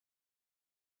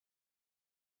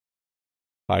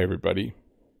Hi, everybody.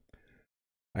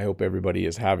 I hope everybody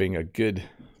is having a good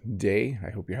day. I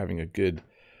hope you're having a good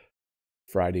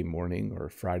Friday morning or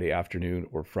Friday afternoon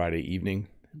or Friday evening.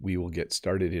 We will get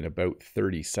started in about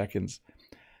 30 seconds.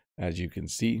 As you can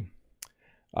see,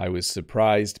 I was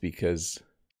surprised because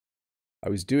I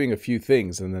was doing a few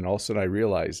things and then all of a sudden I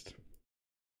realized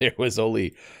there was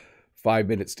only 5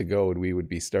 minutes to go and we would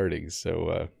be starting.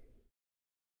 So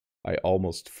I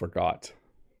almost forgot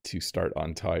to start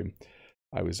on time.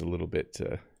 I was a little bit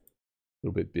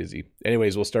busy.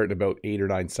 Anyways, we'll start in about 8 or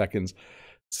 9 seconds.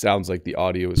 Sounds like the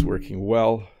audio is working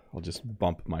well. I'll just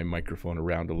bump my microphone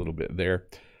around a little bit there.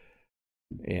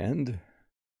 And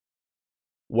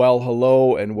well,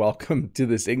 hello and welcome to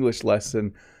this English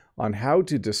lesson on how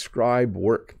to describe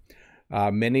work.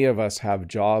 Many of us have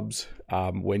jobs.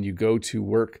 When you go to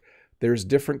work, there's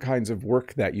different kinds of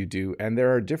work that you do, and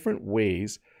there are different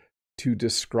ways to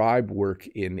describe work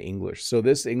in English. So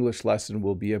this English lesson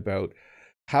will be about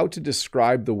how to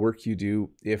describe the work you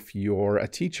do if you're a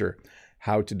teacher,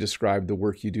 how to describe the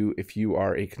work you do if you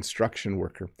are a construction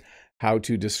worker, how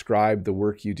to describe the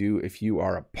work you do if you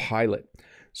are a pilot.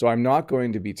 So I'm not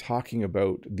going to be talking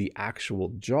about the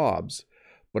actual jobs,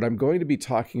 but I'm going to be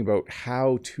talking about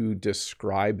how to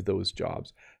describe those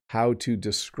jobs, how to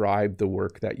describe the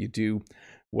work that you do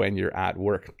when you're at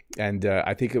work. And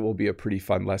I think it will be a pretty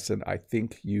fun lesson. I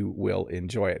think you will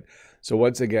enjoy it. So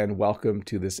once again, welcome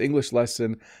to this English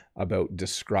lesson about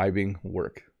describing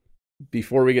work.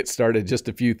 Before we get started, just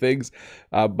a few things.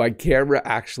 My camera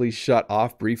actually shut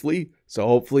off briefly, so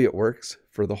hopefully it works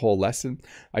for the whole lesson.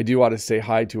 I do want to say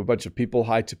hi to a bunch of people.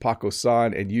 Hi to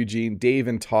Paco-san and Eugene. Dave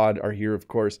and Todd are here, of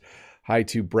course. Hi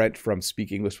to Brent from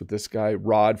Speak English with This Guy.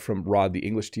 Rod from Rod the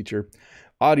English Teacher.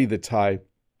 Audie the Thai.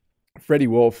 Freddie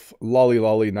Wolf, Lolly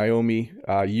Lolly, Naomi,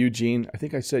 Eugene. I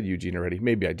think I said Eugene already.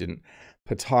 Maybe I didn't.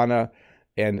 Patana,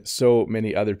 and so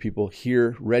many other people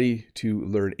here ready to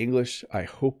learn English. I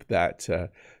hope that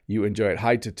you enjoy it.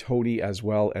 Hi to Tony as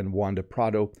well and Wanda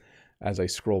Prado. As I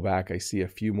scroll back, I see a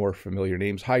few more familiar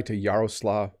names. Hi to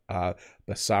Yaroslav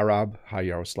Basarab. Hi,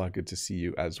 Yaroslav. Good to see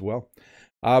you as well.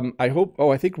 I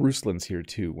think Ruslan's here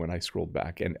too when I scrolled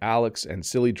back. And Alex and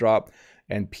Silly Drop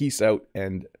and Peace Out.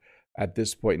 And at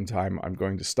this point in time, I'm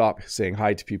going to stop saying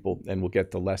hi to people and we'll get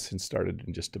the lesson started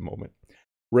in just a moment.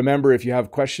 Remember, if you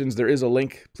have questions, there is a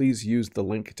link. Please use the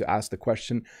link to ask the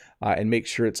question and make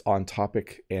sure it's on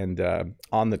topic and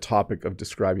on the topic of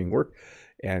describing work.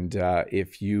 And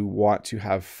if you want to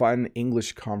have fun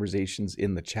English conversations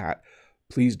in the chat,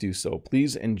 please do so.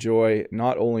 Please enjoy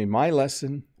not only my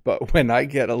lesson, but when I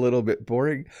get a little bit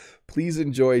boring, please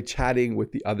enjoy chatting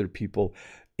with the other people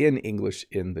in English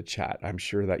in the chat. I'm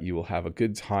sure that you will have a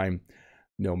good time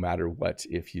no matter what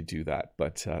if you do that.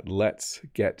 But let's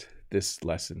get this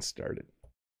lesson started.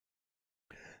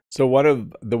 So one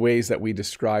of the ways that we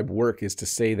describe work is to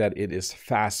say that it is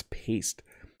fast-paced.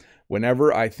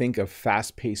 Whenever I think of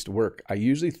fast-paced work, I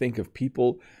usually think of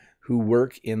people who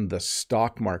work in the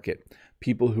stock market,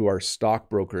 people who are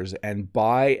stockbrokers and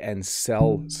buy and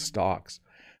sell stocks.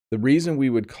 The reason we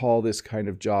would call this kind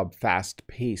of job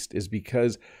fast-paced is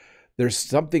because there's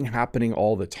something happening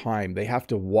all the time. They have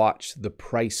to watch the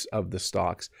price of the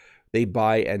stocks. They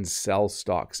buy and sell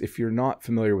stocks. If you're not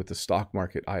familiar with the stock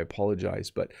market, I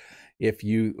apologize. But if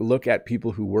you look at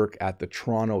people who work at the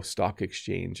Toronto Stock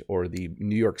Exchange or the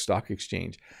New York Stock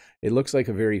Exchange, it looks like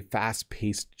a very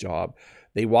fast-paced job.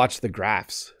 They watch the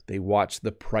graphs, they watch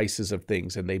the prices of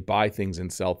things, and they buy things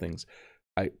and sell things.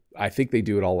 I think they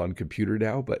do it all on computer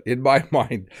now, but in my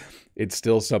mind, it's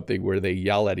still something where they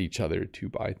yell at each other to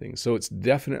buy things. So it's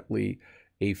definitely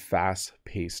a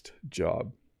fast-paced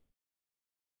job.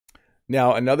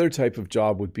 Now, another type of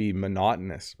job would be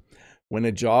monotonous. When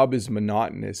a job is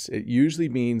monotonous, it usually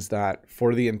means that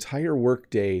for the entire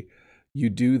workday, you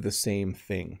do the same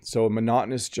thing. So a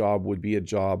monotonous job would be a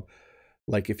job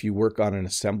like if you work on an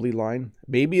assembly line.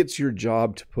 Maybe it's your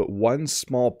job to put one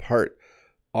small part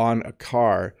on a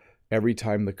car every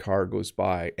time the car goes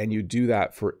by, and you do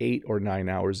that for 8 or 9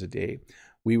 hours a day.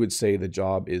 We would say the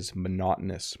job is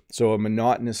monotonous. So a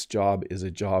monotonous job is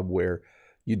a job where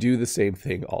you do the same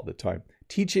thing all the time.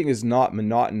 Teaching is not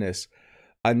monotonous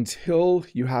until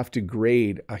you have to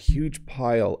grade a huge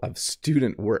pile of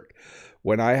student work.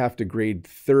 When I have to grade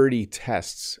 30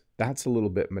 tests, that's a little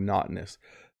bit monotonous.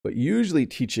 But usually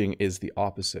teaching is the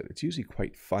opposite. It's usually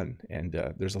quite fun and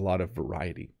there's a lot of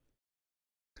variety.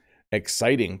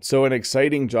 Exciting. So an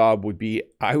exciting job would be,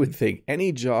 I would think,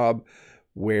 any job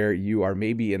where you are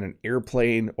maybe in an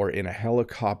airplane or in a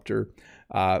helicopter,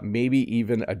 maybe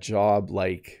even a job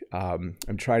like, I'm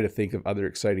trying to think of other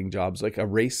exciting jobs, like a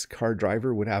race car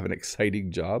driver would have an exciting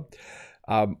job.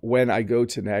 When I go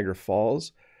to Niagara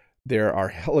Falls, there are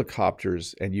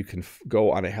helicopters, and you can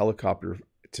go on a helicopter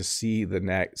to see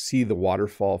the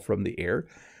waterfall from the air.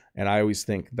 And I always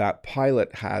think that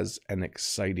pilot has an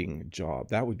exciting job.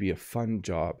 That would be a fun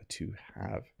job to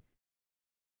have.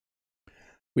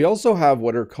 We also have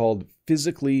what are called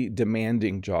physically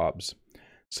demanding jobs.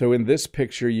 So in this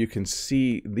picture, you can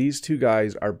see these two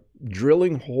guys are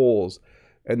drilling holes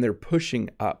and they're pushing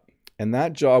up. And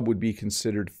that job would be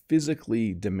considered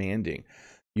physically demanding.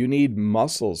 You need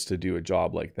muscles to do a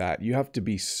job like that. You have to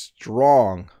be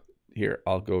strong. Here,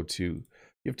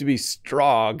 you have to be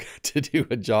strong to do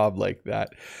a job like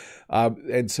that.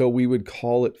 And so we would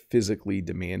call it physically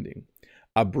demanding.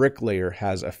 A bricklayer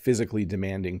has a physically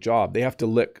demanding job. They have to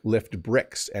lift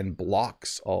bricks and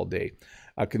blocks all day.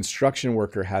 A construction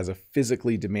worker has a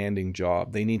physically demanding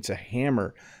job. They need to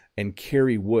hammer and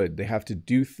carry wood. They have to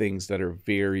do things that are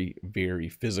very, very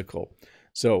physical.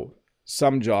 So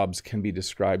some jobs can be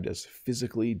described as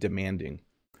physically demanding.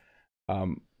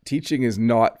 Teaching is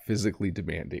not physically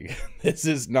demanding. This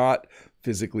is not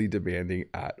physically demanding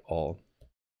at all.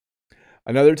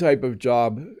 Another type of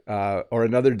job, or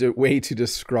another way to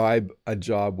describe a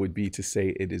job would be to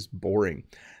say it is boring.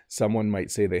 Someone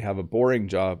might say they have a boring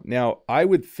job. Now, I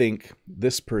would think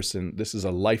this is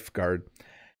a lifeguard.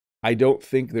 I don't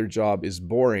think their job is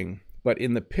boring, but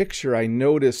in the picture, I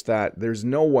noticed that there's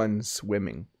no one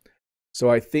swimming. So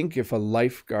I think if a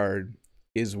lifeguard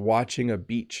is watching a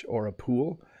beach or a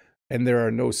pool and there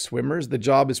are no swimmers, the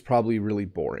job is probably really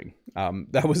boring.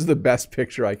 That was the best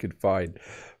picture I could find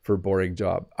for boring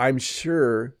job. I'm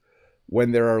sure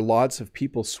when there are lots of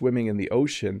people swimming in the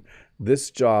ocean, this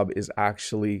job is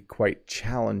actually quite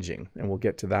challenging, and we'll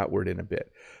get to that word in a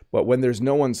bit. But when there's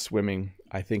no one swimming,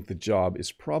 I think the job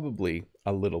is probably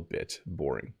a little bit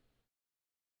boring.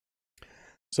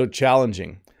 So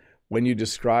challenging. When you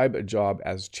describe a job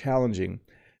as challenging,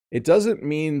 it doesn't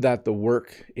mean that the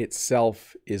work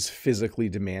itself is physically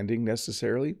demanding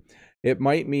necessarily. It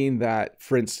might mean that,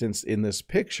 for instance, in this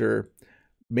picture,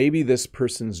 maybe this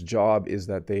person's job is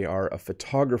that they are a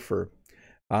photographer,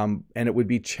 and it would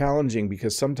be challenging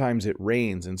because sometimes it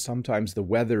rains and sometimes the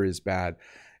weather is bad,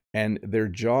 and their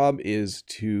job is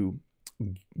to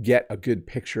get a good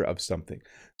picture of something.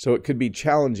 So it could be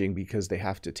challenging because they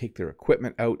have to take their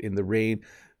equipment out in the rain.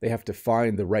 They have to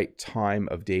find the right time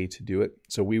of day to do it.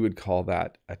 So we would call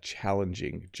that a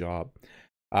challenging job.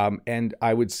 And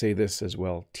I would say this as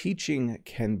well. Teaching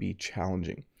can be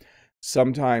challenging.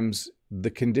 Sometimes the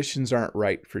conditions aren't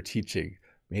right for teaching.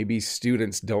 Maybe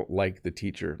students don't like the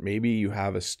teacher. Maybe you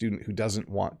have a student who doesn't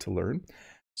want to learn.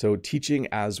 So teaching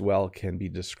as well can be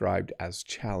described as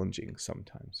challenging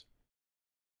sometimes.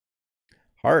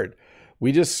 Hard.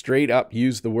 We just straight up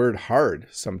use the word hard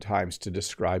sometimes to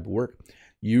describe work.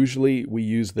 Usually we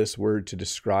use this word to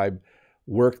describe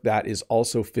work that is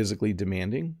also physically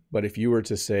demanding. But if you were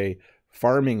to say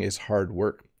farming is hard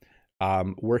work,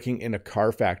 working in a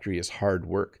car factory is hard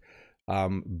work,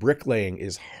 bricklaying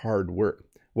is hard work.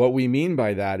 What we mean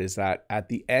by that is that at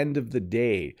the end of the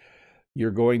day,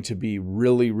 you're going to be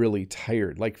really, really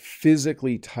tired, like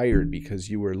physically tired because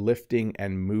you were lifting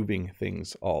and moving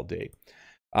things all day.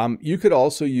 You could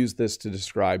also use this to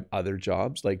describe other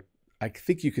jobs. Like I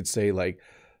think you could say like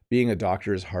being a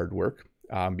doctor is hard work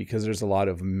because there's a lot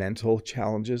of mental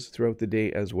challenges throughout the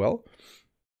day as well.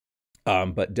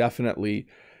 But definitely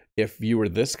if you were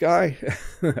this guy,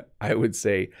 I would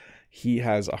say he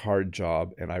has a hard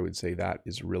job, and I would say that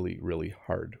is really, really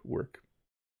hard work.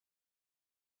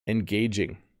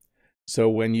 Engaging. So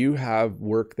when you have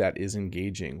work that is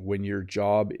engaging, when your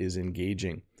job is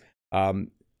engaging,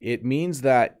 it means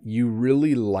that you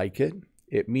really like it.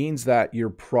 It means that you're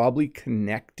probably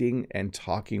connecting and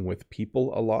talking with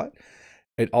people a lot.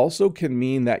 It also can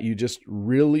mean that you just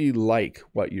really like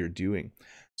what you're doing.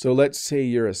 So let's say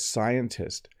you're a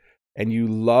scientist and you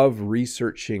love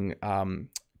researching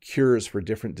cures for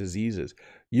different diseases.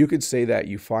 You could say that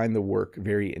you find the work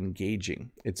very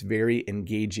engaging. It's very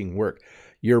engaging work.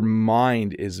 Your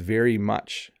mind is very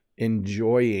much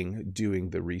enjoying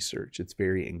doing the research. It's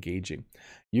very engaging.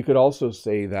 You could also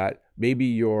say that maybe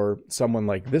you're someone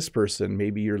like this person,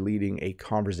 maybe you're leading a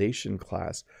conversation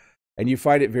class and you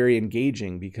find it very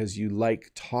engaging because you like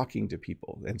talking to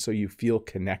people. And so you feel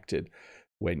connected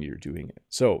when you're doing it.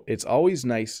 So it's always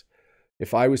nice.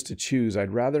 If I was to choose,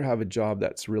 I'd rather have a job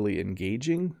that's really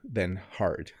engaging than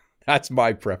hard. That's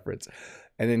my preference.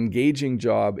 An engaging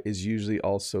job is usually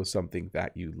also something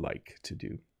that you like to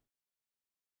do.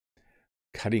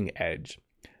 Cutting edge.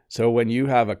 So when you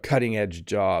have a cutting edge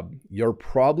job, you're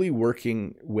probably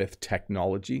working with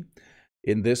technology.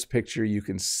 In this picture, you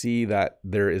can see that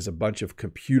there is a bunch of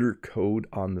computer code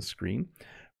on the screen.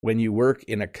 When you work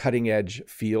in a cutting edge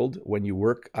field, when you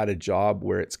work at a job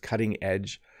where it's cutting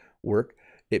edge work,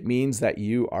 it means that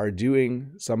you are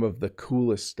doing some of the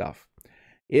coolest stuff.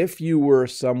 If you were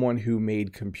someone who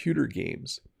made computer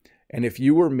games, and if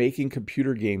you were making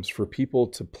computer games for people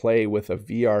to play with a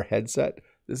VR headset,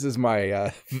 this is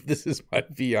my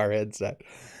VR headset,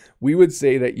 we would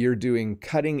say that you're doing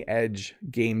cutting edge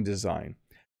game design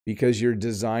because you're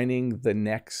designing the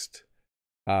next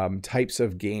types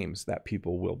of games that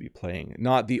people will be playing,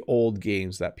 not the old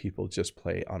games that people just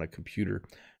play on a computer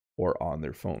or on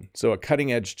their phone. So a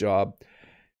cutting edge job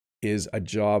is a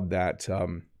job that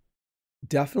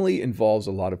definitely involves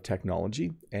a lot of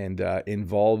technology and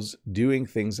involves doing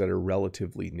things that are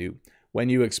relatively new. When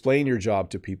you explain your job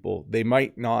to people, they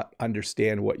might not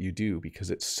understand what you do because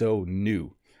it's so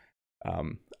new,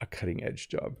 a cutting edge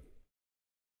job.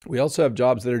 We also have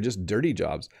jobs that are just dirty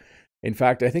jobs. In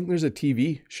fact, I think there's a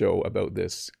TV show about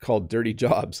this called Dirty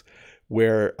Jobs,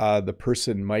 where the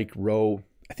person, Mike Rowe,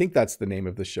 I think that's the name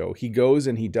of the show, he goes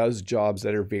and he does jobs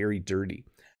that are very dirty.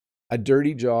 A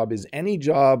dirty job is any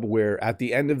job where at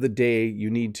the end of the day, you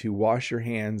need to wash your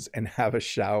hands and have a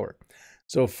shower.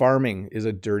 So farming is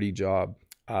a dirty job.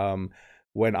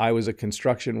 When I was a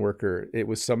construction worker, it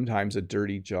was sometimes a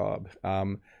dirty job.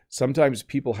 Sometimes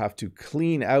people have to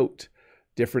clean out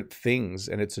different things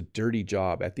and it's a dirty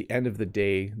job. At the end of the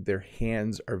day, their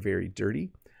hands are very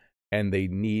dirty and they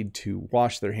need to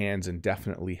wash their hands and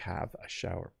definitely have a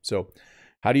shower. So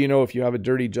how do you know if you have a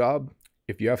dirty job?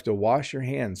 If you have to wash your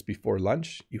hands before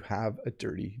lunch, you have a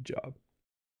dirty job.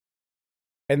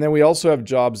 And then we also have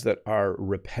jobs that are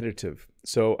repetitive.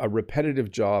 So a repetitive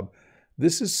job,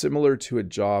 this is similar to a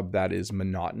job that is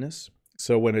monotonous.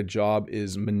 So when a job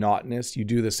is monotonous, you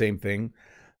do the same thing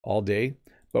all day.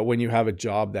 But when you have a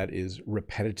job that is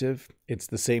repetitive, it's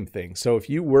the same thing. So if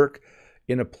you work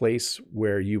in a place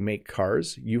where you make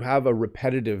cars, you have a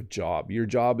repetitive job. Your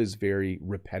job is very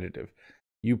repetitive.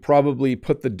 You probably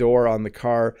put the door on the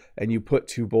car and you put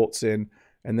 2 bolts in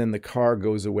and then the car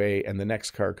goes away and the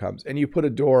next car comes. And you put a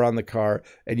door on the car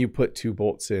and you put 2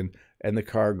 bolts in and the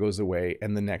car goes away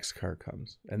and the next car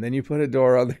comes. And then you put a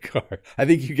door on the car. I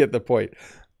think you get the point.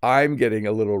 I'm getting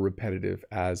a little repetitive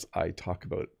as I talk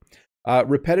about it.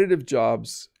 Repetitive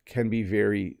jobs can be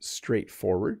very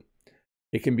straightforward.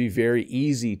 It can be very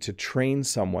easy to train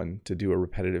someone to do a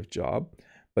repetitive job,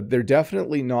 but they're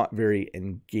definitely not very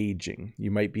engaging. You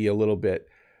might be a little bit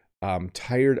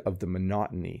tired of the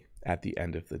monotony at the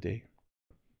end of the day.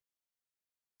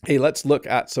 Hey, let's look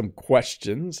at some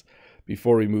questions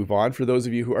before we move on. For those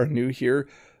of you who are new here,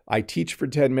 I teach for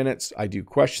 10 minutes. I do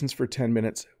questions for 10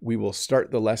 minutes. We will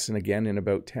start the lesson again in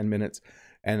about 10 minutes.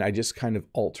 And I just kind of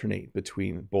alternate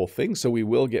between both things. So we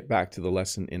will get back to the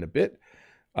lesson in a bit.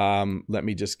 Let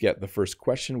me just get the first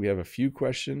question. We have a few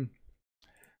questions.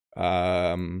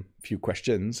 Ruslan,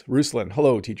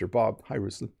 hello, Teacher Bob. Hi,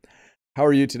 Ruslan. How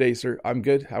are you today, sir? I'm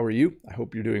good. How are you? I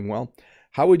hope you're doing well.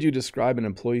 How would you describe an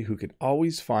employee who can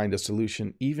always find a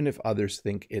solution, even if others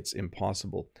think it's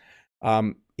impossible?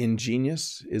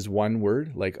 Ingenious is one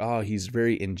word, like, oh, he's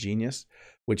very ingenious,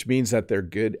 which means that they're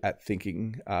good at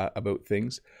thinking about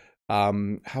things.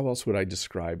 How else would I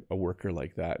describe a worker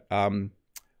like that?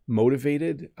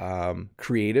 Motivated,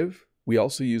 creative. We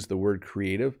also use the word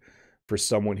creative for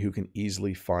someone who can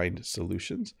easily find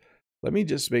solutions. Let me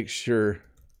just make sure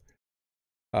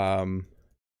I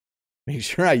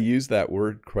use that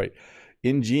word quite.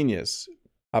 Ingenious,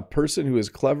 a person who is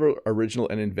clever, original,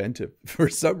 and inventive. For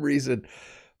some reason,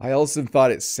 I also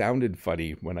thought it sounded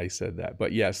funny when I said that.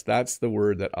 But yes, that's the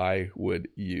word that I would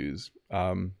use.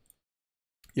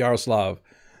 Yaroslav,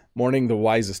 morning, the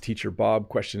wisest teacher Bob.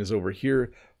 Question is over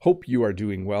here. Hope you are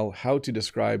doing well. How to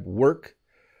describe work.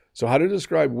 So how to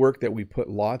describe work that we put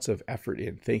lots of effort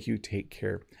in. Thank you. Take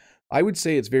care. I would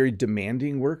say it's very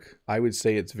demanding work. I would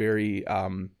say it's very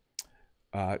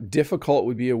difficult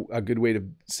would be a good way to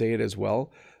say it as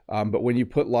well. But when you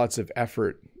put lots of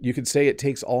effort, you could say it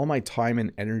takes all my time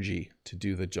and energy to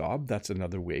do the job. That's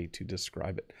another way to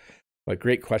describe it. But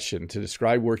great question. To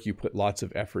describe work you put lots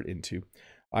of effort into.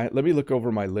 Let me look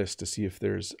over my list to see if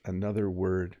there's another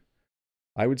word.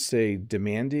 I would say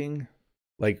demanding.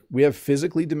 Like we have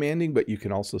physically demanding, but you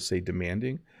can also say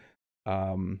demanding.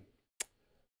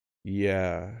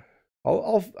 Yeah.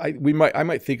 I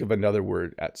might think of another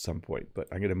word at some point, but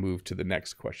I'm going to move to the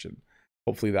next question.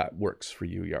 Hopefully that works for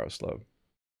you, Yaroslav.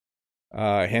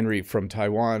 Henry from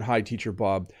Taiwan. Hi, Teacher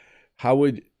Bob. How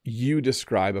would you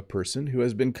describe a person who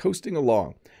has been coasting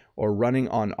along or running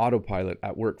on autopilot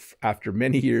at work after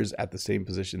many years at the same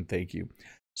position? Thank you.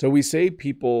 So we say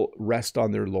people rest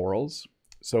on their laurels.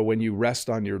 So when you rest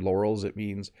on your laurels, it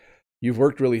means you've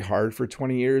worked really hard for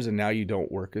 20 years and now you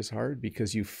don't work as hard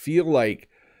because you feel like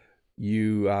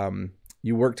you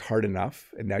worked hard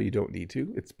enough and now you don't need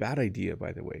to. It's a bad idea,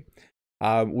 by the way.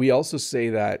 We also say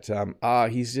that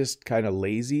he's just kind of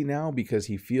lazy now because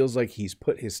he feels like he's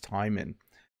put his time in.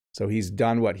 So he's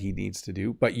done what he needs to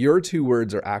do. But your two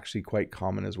words are actually quite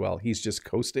common as well. He's just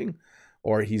coasting,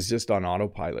 or he's just on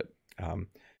autopilot.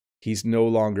 He's no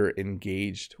longer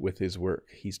engaged with his work.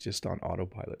 He's just on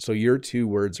autopilot. So your two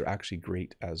words are actually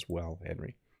great as well,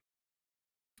 Henry.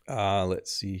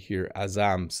 Let's see here.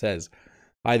 Azam says,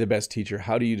 "Hi, the best teacher.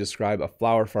 How do you describe a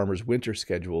flower farmer's winter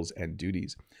schedules and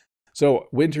duties?" So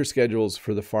winter schedules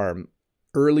for the farm.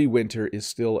 Early winter is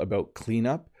still about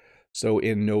cleanup. So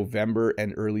in November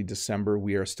and early December,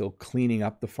 we are still cleaning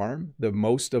up the farm.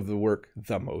 Most of the work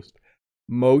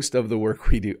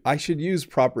we do, I should use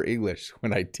proper English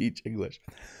when I teach English.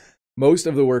 Most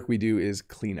of the work we do is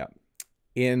cleanup.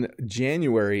 In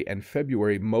January and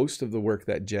February, most of the work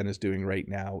that Jen is doing right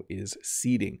now is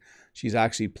seeding. She's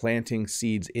actually planting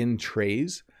seeds in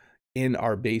trays in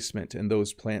our basement, and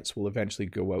those plants will eventually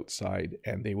go outside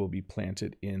and they will be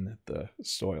planted in the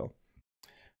soil.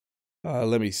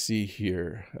 Let me see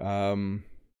here.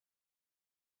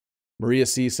 Maria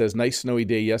C says, "Nice snowy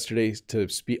day yesterday to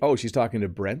speak." Oh, she's talking to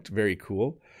Brent. Very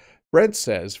cool. Brent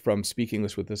says, from Speak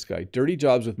English with this guy, "Dirty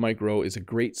Jobs with Mike Rowe is a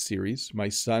great series. My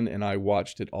son and I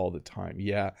watched it all the time."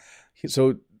 Yeah.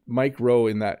 So Mike Rowe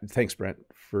in that, thanks Brent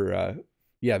for,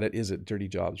 yeah, that is it. Dirty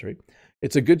Jobs, right?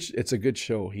 It's a good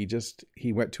show.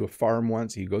 He went to a farm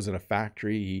once. He goes in a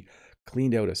factory. He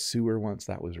cleaned out a sewer once.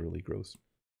 That was really gross.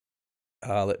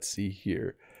 Let's see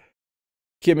here.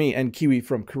 Kimmy and Kiwi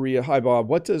from Korea. "Hi, Bob.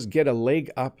 What does get a leg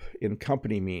up in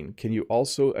company mean? Can you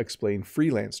also explain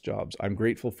freelance jobs? I'm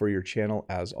grateful for your channel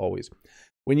as always."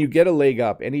 When you get a leg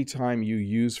up, anytime you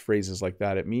use phrases like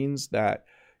that, it means that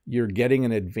you're getting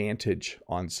an advantage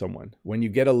on someone. When you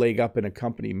get a leg up in a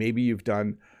company, maybe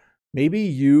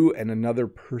you and another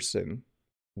person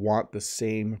want the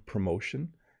same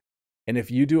promotion. And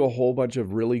if you do a whole bunch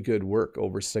of really good work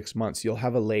over 6 months, you'll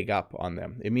have a leg up on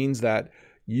them. It means that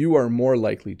you are more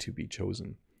likely to be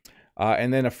chosen.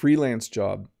 And then a freelance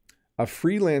job. A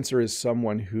freelancer is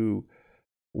someone who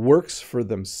works for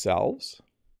themselves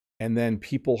and then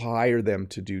people hire them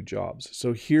to do jobs.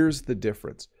 So here's the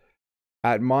difference.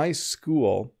 At my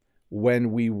school,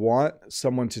 when we want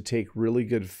someone to take really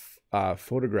good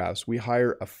photographs, we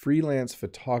hire a freelance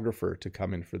photographer to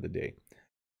come in for the day.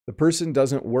 The person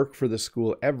doesn't work for the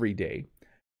school every day.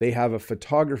 They have a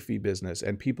photography business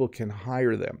and people can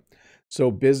hire them. So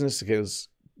businesses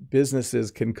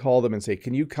can call them and say,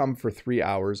 "Can you come for 3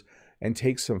 hours and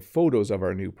take some photos of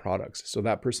our new products?" So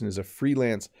that person is a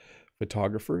freelance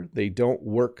photographer. They don't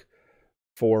work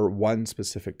for one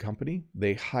specific company.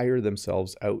 They hire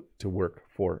themselves out to work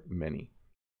for many.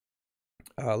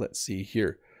 Let's see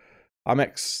here.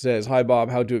 Amex says, "Hi, Bob.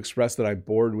 How to express that I'm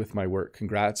bored with my work?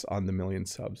 Congrats on the 1,000,000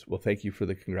 subs." Well, thank you for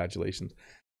the congratulations.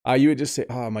 You would just say,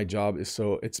 my job is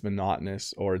it's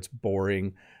monotonous, or it's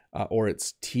boring, or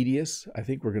it's tedious. I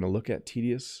think we're going to look at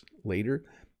tedious later.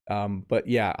 But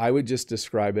yeah, I would just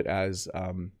describe it as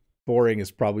boring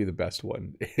is probably the best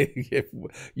one. If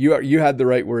you had the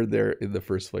right word there in the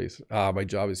first place. My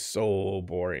job is so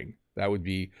boring. That would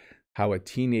be how a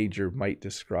teenager might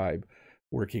describe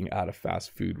working at a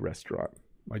fast food restaurant.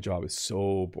 My job is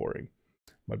so boring.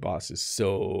 My boss is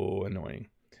so annoying.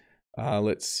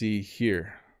 Let's see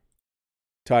here.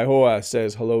 Taihoa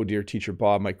says, "Hello, dear teacher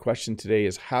Bob. My question today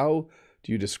is, how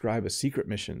do you describe a secret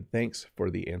mission? Thanks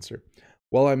for the answer."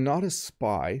 Well, I'm not a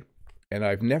spy, and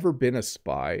I've never been a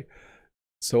spy.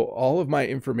 So all of my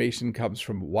information comes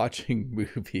from watching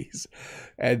movies.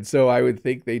 And so I would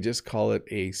think they just call it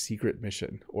a secret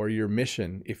mission, or your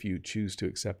mission if you choose to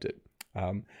accept it.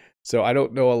 So I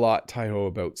don't know a lot, Taiho,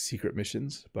 about secret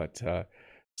missions, but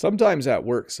sometimes at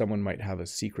work, someone might have a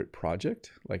secret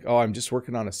project. Like, "Oh, I'm just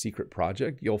working on a secret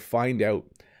project." You'll find out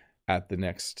at the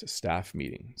next staff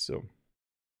meeting. So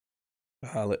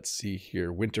let's see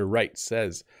here. Winter Wright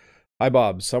says, "Hi,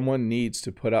 Bob. Someone needs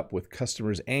to put up with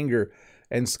customers' anger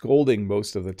and scolding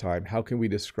most of the time. How can we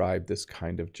describe this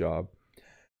kind of job?"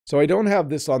 So I don't have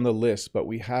this on the list, but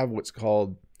we have what's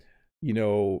called,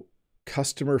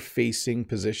 customer-facing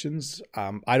positions.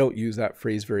 I don't use that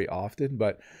phrase very often,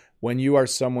 but when you are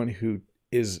someone who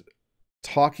is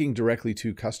talking directly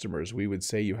to customers, we would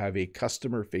say you have a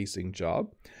customer-facing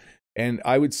job. And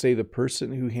I would say the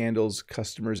person who handles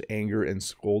customers' anger and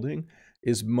scolding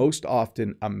is most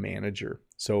often a manager.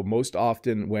 So most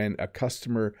often when a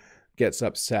customer gets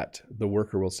upset, the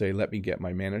worker will say, "Let me get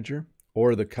my manager,"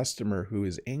 Or the customer who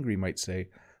is angry might say,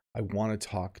 I want to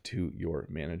talk to your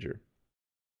manager.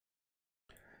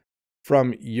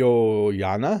 From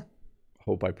Yoyana,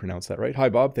 hope I pronounced that right. Hi,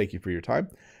 Bob. Thank you for your time.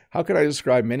 How can I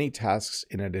describe many tasks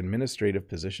in an administrative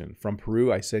position? From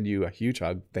Peru, I send you a huge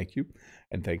hug. Thank you.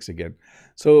 And thanks again.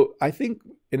 So I think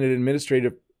in an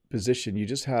administrative position, you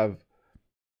just have,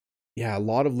 a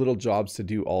lot of little jobs to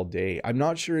do all day. I'm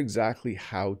not sure exactly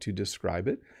how to describe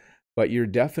it, but you're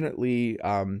definitely,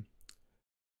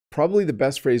 probably the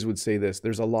best phrase would say this: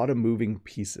 there's a lot of moving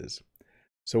pieces.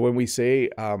 So when we say,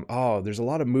 there's a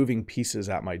lot of moving pieces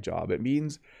at my job, it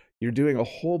means you're doing a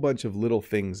whole bunch of little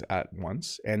things at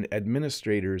once. And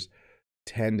administrators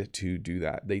tend to do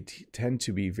that. They tend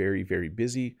to be very, very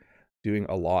busy doing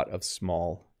a lot of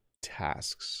small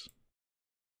tasks.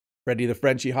 Freddie the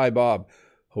Frenchie, hi, Bob.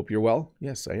 Hope you're well.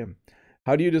 Yes, I am.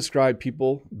 How do you describe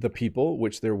the people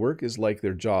which their work is like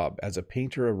their job, as a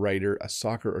painter, a writer, a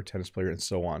soccer or tennis player, and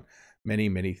so on? Many,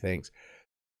 many things.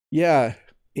 Yeah,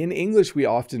 in English, we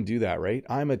often do that, right?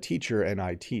 I'm a teacher and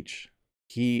I teach.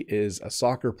 He is a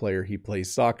soccer player. He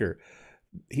plays soccer.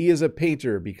 He is a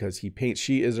painter because he paints.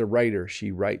 She is a writer.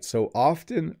 She writes. So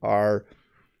often our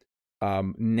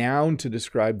noun to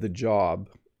describe the job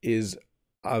is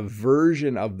a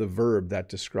version of the verb that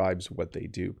describes what they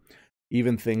do.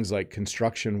 Even things like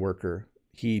construction worker,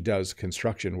 he does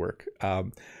construction work.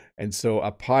 And so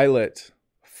a pilot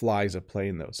flies a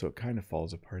plane, though, so it kind of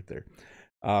falls apart there.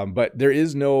 But there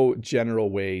is no general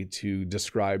way to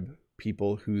describe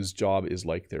people whose job is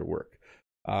like their work.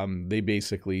 They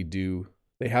basically do,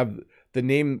 they have, the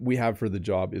name we have for the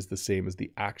job is the same as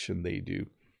the action they do.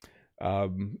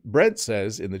 Brent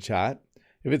says in the chat,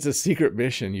 if it's a secret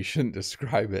mission, you shouldn't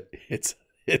describe it.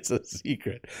 It's a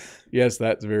secret. Yes,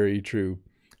 that's very true.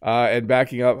 And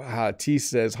backing up, T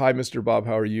says, hi, Mr. Bob,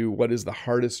 how are you? What is the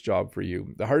hardest job for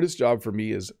you? The hardest job for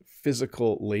me is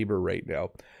physical labor right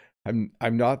now.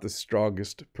 I'm not the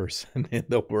strongest person in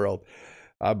the world.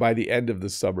 By the end of the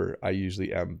summer, I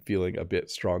usually am feeling a bit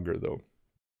stronger, though.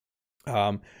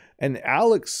 And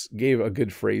Alex gave a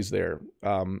good phrase there.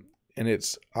 And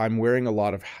it's, I'm wearing a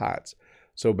lot of hats.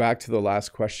 So back to the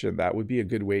last question, that would be a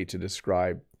good way to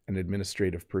describe an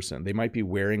administrative person. They might be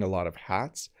wearing a lot of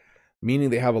hats, meaning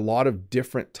they have a lot of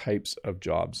different types of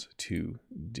jobs to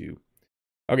do.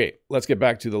 Okay, let's get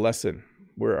back to the lesson.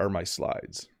 Where are my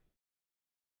slides?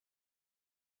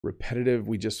 Repetitive,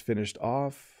 we just finished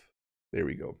off. There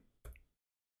we go.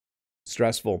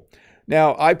 Stressful.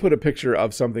 Now, I put a picture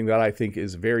of something that I think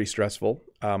is very stressful.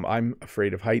 I'm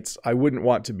afraid of heights. I wouldn't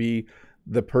want to be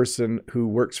the person who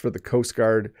works for the Coast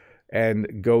Guard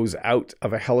and goes out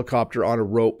of a helicopter on a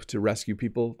rope to rescue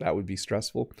people. That would be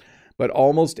stressful. But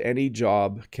almost any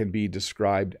job can be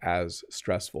described as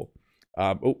stressful.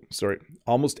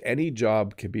 Almost any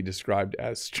job can be described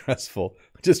as stressful.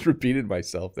 Just repeated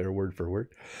myself there word for word.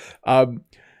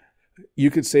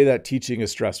 You could say that teaching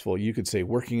is stressful. You could say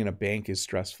working in a bank is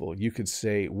stressful. You could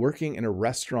say working in a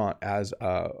restaurant as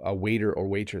a waiter or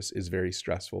waitress is very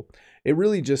stressful. It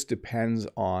really just depends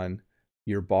on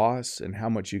your boss and how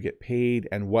much you get paid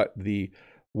and what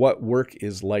work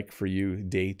is like for you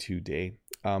day to day.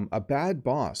 A bad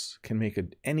boss can make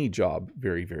any job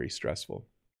very, very stressful.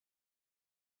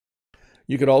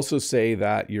 You could also say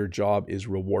that your job is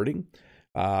rewarding.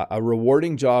 A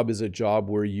rewarding job is a job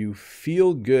where you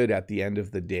feel good at the end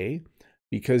of the day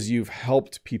because you've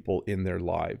helped people in their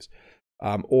lives.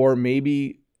 Or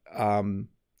maybe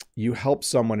you help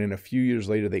someone and a few years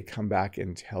later they come back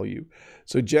and tell you.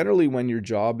 So generally when your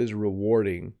job is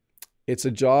rewarding, it's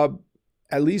a job,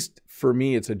 at least for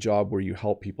me, it's a job where you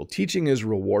help people. Teaching is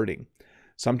rewarding.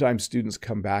 Sometimes students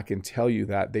come back and tell you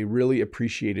that they really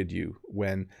appreciated you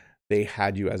when they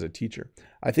had you as a teacher.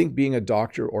 I think being a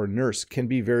doctor or nurse can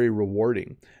be very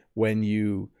rewarding when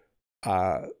you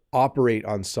operate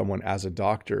on someone as a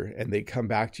doctor and they come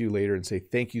back to you later and say,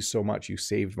 thank you so much, you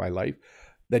saved my life.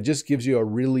 That just gives you a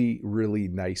really, really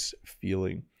nice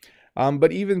feeling.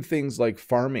 But even things like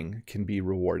farming can be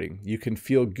rewarding. You can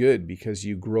feel good because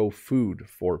you grow food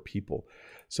for people.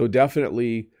 So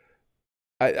definitely,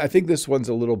 I think this one's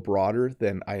a little broader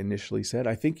than I initially said.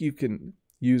 I think you can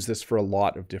use this for a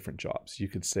lot of different jobs. You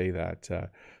could say that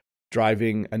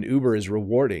driving an Uber is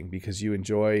rewarding because you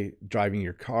enjoy driving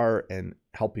your car and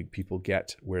helping people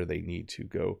get where they need to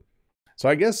go. So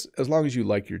I guess as long as you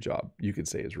like your job, you could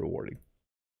say it's rewarding.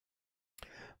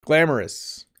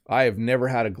 Glamorous. I have never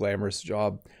had a glamorous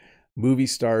job. Movie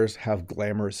stars have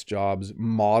glamorous jobs.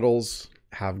 Models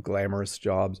have glamorous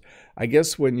jobs. I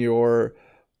guess when you're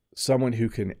someone who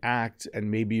can act and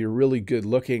maybe you're really good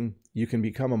looking, you can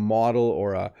become a model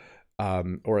or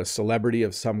or a celebrity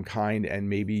of some kind, and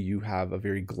maybe you have a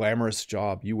very glamorous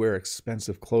job. You wear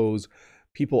expensive clothes.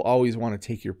 People always want to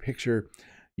take your picture.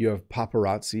 You have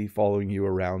paparazzi following you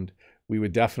around. We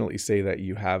would definitely say that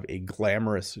you have a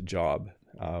glamorous job.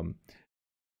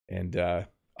 And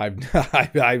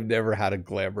I've never had a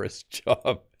glamorous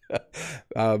job.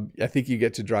 I think you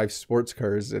get to drive sports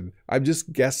cars, and I'm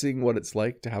just guessing what it's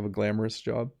like to have a glamorous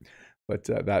job, but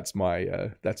that's my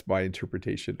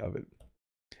interpretation of it.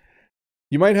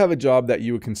 You might have a job that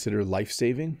you would consider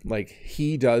life-saving, like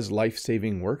he does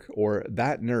life-saving work, or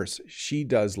that nurse, she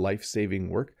does life-saving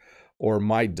work, or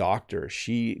my doctor,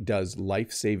 she does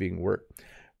life-saving work.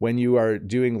 When you are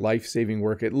doing life-saving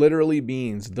work, it literally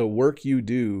means the work you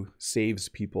do saves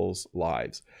people's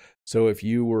lives. So if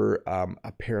you were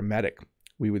a paramedic,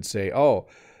 we would say, oh,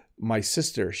 my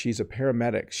sister, she's a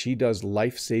paramedic. She does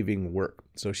life-saving work.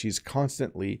 So she's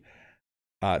constantly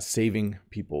saving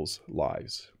people's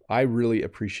lives. I really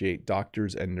appreciate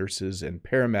doctors and nurses and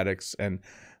paramedics and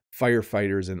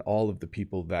firefighters and all of the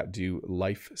people that do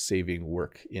life-saving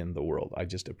work in the world. I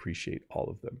just appreciate all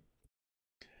of them.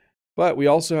 But we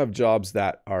also have jobs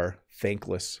that are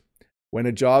thankless. When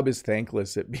a job is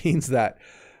thankless, it means that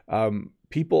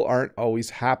people aren't always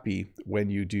happy when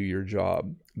you do your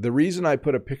job. The reason I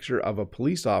put a picture of a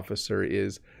police officer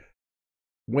is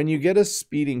when you get a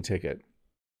speeding ticket,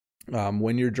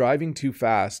 when you're driving too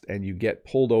fast and you get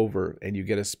pulled over and you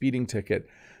get a speeding ticket,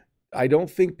 I don't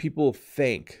think people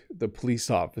thank the police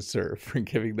officer for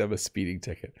giving them a speeding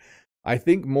ticket. I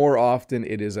think more often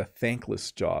it is a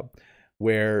thankless job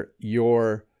where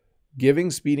you're giving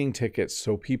speeding tickets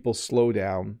so people slow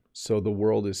down, so the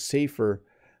world is safer.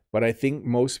 But I think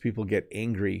most people get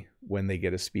angry when they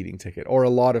get a speeding ticket, or a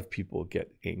lot of people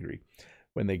get angry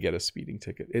when they get a speeding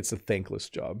ticket. It's a thankless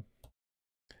job.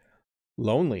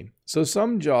 Lonely. So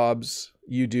some jobs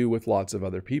you do with lots of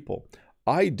other people.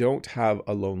 I don't have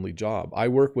a lonely job. I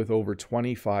work with over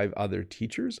 25 other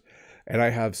teachers, and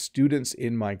I have students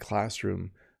in my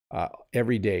classroom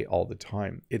every day, all the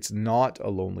time. It's not a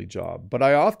lonely job, but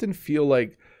I often feel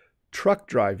like truck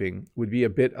driving would be a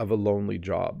bit of a lonely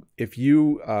job. If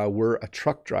you were a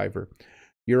truck driver,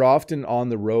 you're often on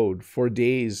the road for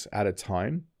days at a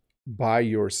time by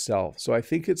yourself. So I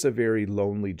think it's a very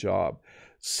lonely job.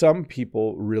 Some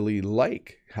people really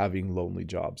like having lonely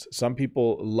jobs. Some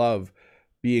people love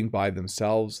being by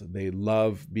themselves. They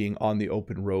love being on the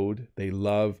open road. They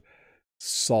love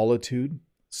solitude.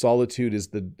 Solitude is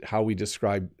how we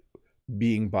describe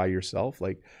being by yourself.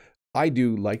 Like, I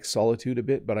do like solitude a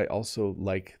bit, but I also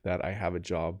like that I have a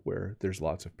job where there's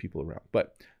lots of people around.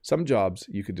 But some jobs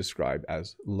you could describe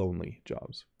as lonely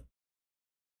jobs.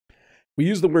 We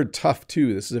use the word tough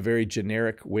too. This is a very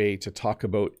generic way to talk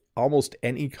about almost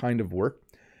any kind of work.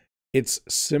 It's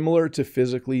similar to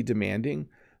physically demanding,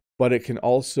 but it can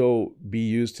also be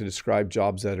used to describe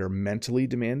jobs that are mentally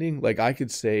demanding. Like I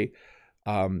could say,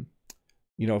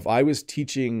 if I was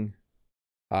teaching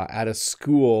at a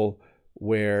school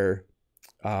where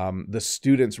the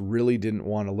students really didn't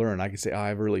want to learn, I could say, I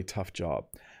have a really tough job.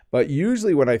 But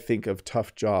usually when I think of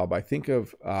tough job, I think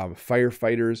of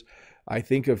firefighters. I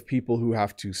think of people who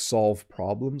have to solve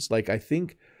problems. Like I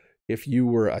think if you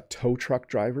were a tow truck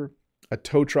driver, a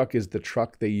tow truck is the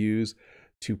truck they use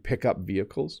to pick up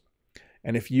vehicles.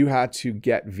 And if you had to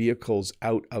get vehicles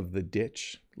out of the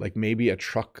ditch, like maybe a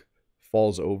truck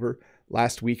falls over.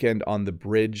 Last weekend on the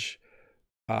bridge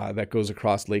that goes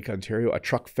across Lake Ontario, a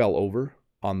truck fell over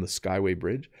on the Skyway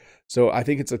Bridge. So I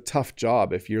think it's a tough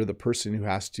job if you're the person who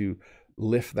has to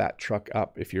lift that truck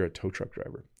up if you're a tow truck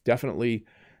driver. Definitely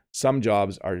some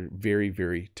jobs are very,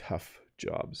 very tough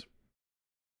jobs.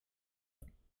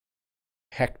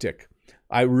 Hectic.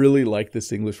 I really like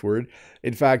this English word.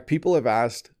 In fact, people have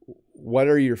asked, what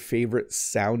are your favorite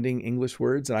sounding English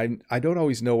words? And I don't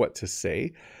always know what to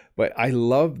say, but I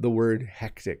love the word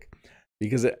hectic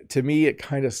because to me, it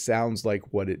kind of sounds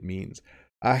like what it means.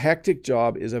 A hectic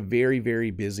job is a very,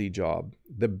 very busy job.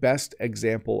 The best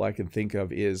example I can think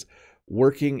of is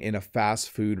working in a fast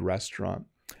food restaurant.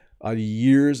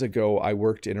 Years ago, I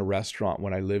worked in a restaurant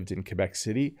when I lived in Quebec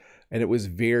City, and it was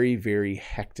very, very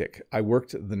hectic. I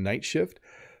worked the night shift.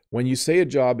 When you say a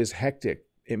job is hectic,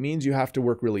 it means you have to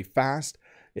work really fast.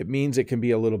 It means it can be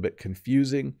a little bit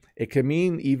confusing. It can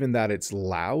mean even that it's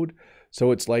loud.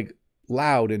 So it's like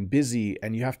loud and busy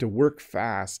and you have to work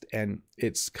fast and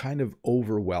it's kind of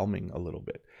overwhelming a little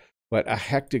bit. But a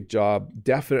hectic job,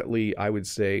 definitely, I would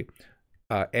say,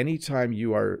 anytime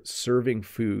you are serving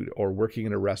food or working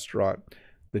in a restaurant,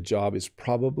 the job is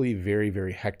probably very,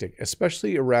 very hectic,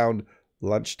 especially around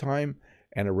lunchtime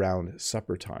and around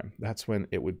supper time. That's when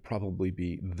it would probably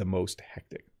be the most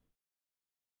hectic.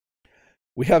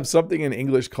 We have something in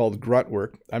English called grunt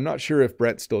work. I'm not sure if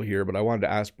Brent's still here, but I wanted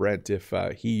to ask Brent if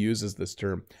he uses this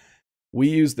term. We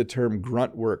use the term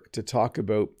grunt work to talk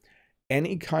about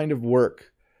any kind of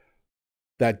work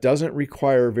that doesn't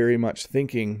require very much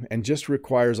thinking and just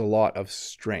requires a lot of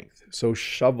strength. So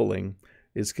shoveling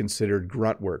is considered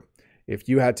grunt work. If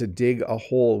you had to dig a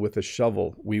hole with a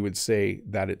shovel, we would say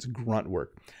that it's grunt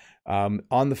work.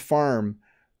 On the farm,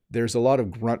 there's a lot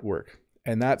of grunt work.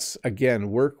 And that's, again,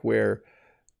 work where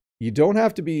you don't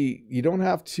have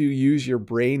to use your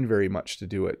brain very much to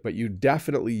do it, but you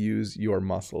definitely use your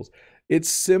muscles. It's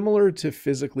similar to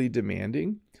physically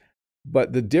demanding,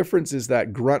 but the difference is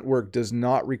that grunt work does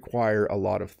not require a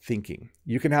lot of thinking.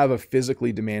 You can have a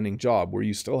physically demanding job where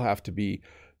you still have to be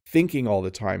thinking all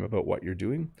the time about what you're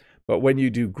doing. But when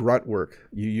you do grunt work,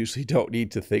 you usually don't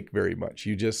need to think very much.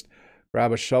 You just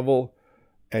grab a shovel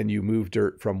and you move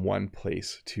dirt from one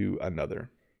place to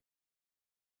another.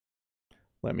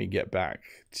 Let me get back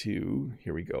to,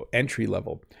 here we go, entry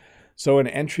level. So an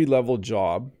entry level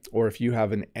job, or if you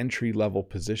have an entry level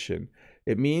position,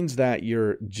 it means that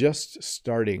you're just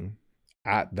starting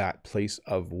at that place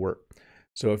of work.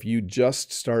 So if you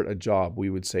just start a job, we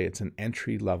would say it's an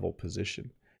entry level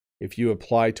position. If you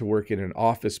apply to work in an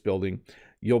office building,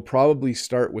 you'll probably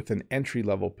start with an entry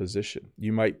level position.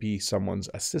 You might be someone's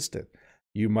assistant.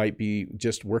 You might be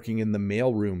just working in the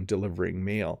mail room delivering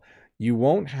mail. You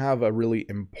won't have a really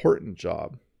important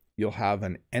job. You'll have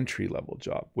an entry level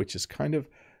job, which is kind of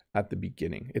at the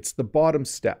beginning. It's the bottom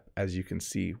step, as you can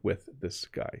see with this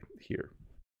guy here.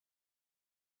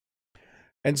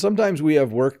 And sometimes we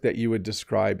have work that you would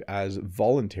describe as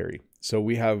voluntary. So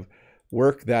we have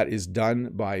work that is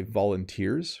done by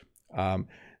volunteers.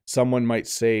 Someone might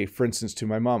say, for instance, to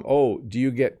my mom, oh, do you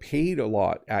get paid a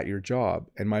lot at your job?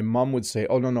 And my mom would say,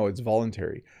 oh, no, it's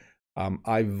voluntary.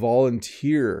 I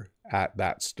volunteer at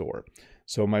that store.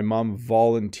 So my mom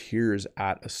volunteers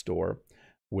at a store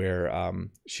where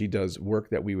she does work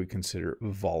that we would consider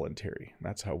voluntary.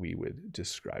 That's how we would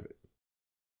describe it.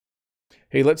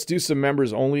 Hey, let's do some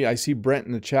members only. I see Brent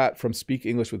in the chat from Speak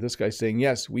English with This Guy saying,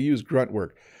 yes, we use grunt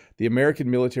work. The American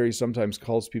military sometimes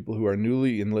calls people who are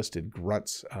newly enlisted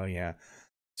grunts. Oh, yeah.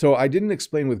 So I didn't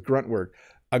explain with grunt work.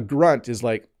 A grunt is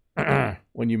like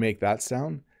when you make that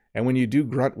sound. And when you do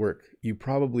grunt work, you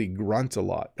probably grunt a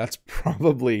lot. That's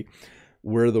probably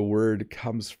where the word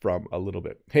comes from a little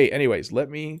bit. Hey, anyways, let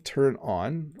me turn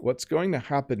on what's going to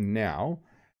happen now.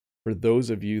 For those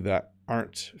of you that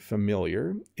aren't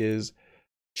familiar, is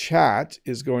chat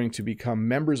is going to become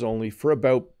members only for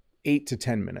about 8 to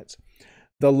 10 minutes.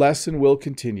 The lesson will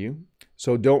continue,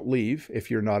 so don't leave if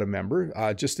you're not a member.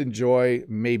 Just enjoy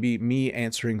maybe me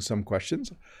answering some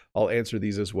questions. I'll answer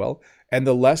these as well. And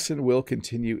the lesson will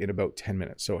continue in about 10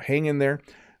 minutes. So hang in there.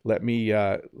 Let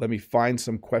me find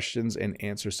some questions and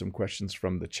answer some questions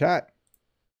from the chat.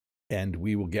 And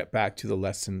we will get back to the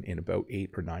lesson in about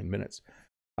 8 or 9 minutes.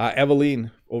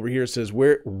 Eveline over here says,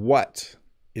 what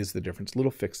is the difference?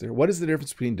 Little fix there. What is the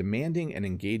difference between demanding and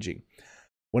engaging?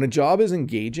 When a job is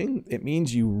engaging, it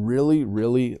means you really,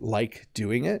 really like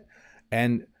doing it.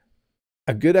 And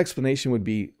a good explanation would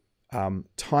be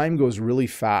time goes really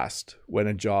fast when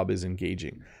a job is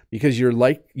engaging because you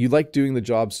like doing the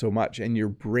job so much and your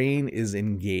brain is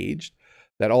engaged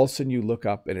that all of a sudden you look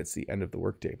up and it's the end of the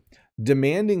workday.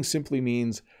 Demanding simply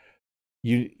means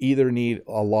you either need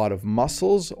a lot of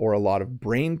muscles or a lot of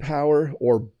brain power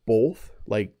or both.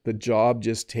 Like the job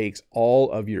just takes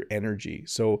all of your energy.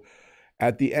 So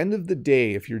at the end of the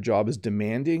day, if your job is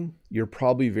demanding, you're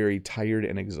probably very tired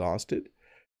and exhausted.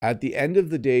 At the end of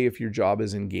the day, if your job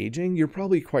is engaging, you're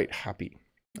probably quite happy,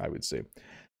 I would say.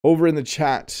 Over in the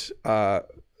chat,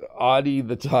 Adi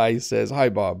the Thai says, hi,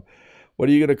 Bob. What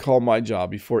are you going to call my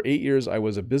job? Before 8 years, I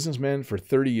was a businessman for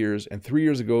 30 years. And 3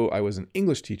 years ago, I was an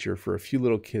English teacher for a few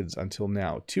little kids until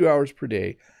now, 2 hours per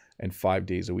day and 5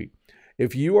 days a week.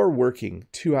 If you are working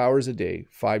 2 hours a day,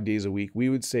 5 days a week, we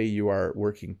would say you are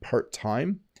working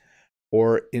part-time,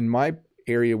 or in my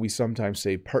area, we sometimes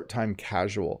say part-time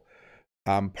casual.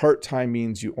 Part-time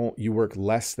means you work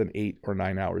less than 8 or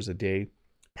 9 hours a day.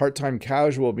 Part-time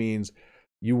casual means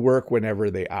you work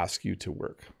whenever they ask you to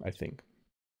work, I think.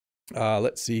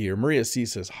 Let's see here. Maria C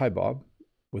says, hi, Bob,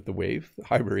 with the wave.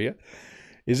 Hi, Maria.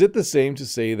 Is it the same to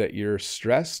say that you're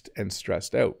stressed and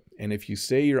stressed out? And if you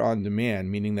say you're on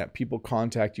demand, meaning that people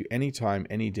contact you anytime,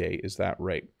 any day, is that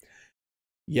right?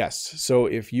 Yes. So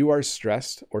if you are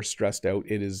stressed or stressed out,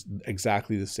 it is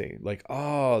exactly the same. Like,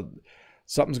 oh,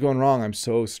 something's going wrong, I'm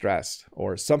so stressed.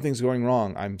 Or something's going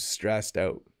wrong, I'm stressed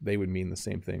out. They would mean the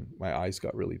same thing. My eyes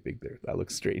got really big there. That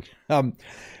looks strange.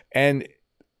 And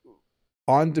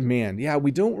On demand. Yeah,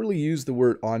 we don't really use the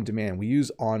word on demand. We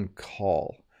use on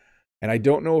call. And I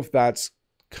don't know if that's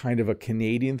kind of a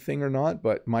Canadian thing or not,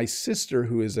 but my sister,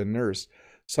 who is a nurse,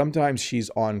 sometimes she's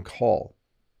on call.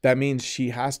 That means she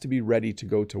has to be ready to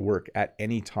go to work at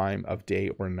any time of day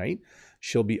or night.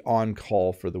 She'll be on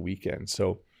call for the weekend.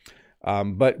 So,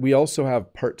 but we also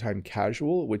have part-time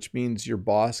casual, which means your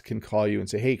boss can call you and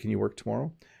say, hey, can you work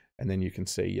tomorrow? And then you can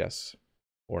say yes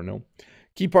or no.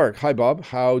 Key Park, hi Bob,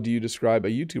 how do you describe a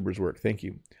YouTuber's work? Thank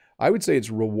you. I would say it's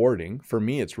rewarding. For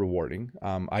me, it's rewarding.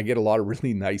 I get a lot of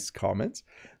really nice comments,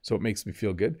 so it makes me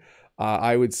feel good.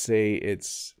 I would say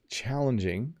it's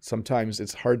challenging. Sometimes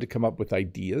it's hard to come up with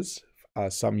ideas.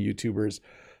 Some YouTubers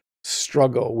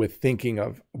struggle with thinking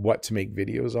of what to make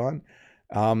videos on.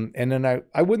 And then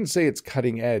I wouldn't say it's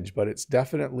cutting edge, but it's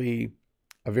definitely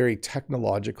a very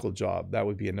technological job. That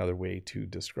would be another way to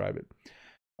describe it.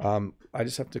 I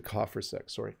just have to cough for a sec,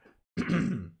 sorry.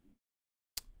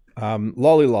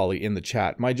 Lolly Lolly in the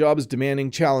chat. My job is demanding,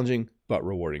 challenging, but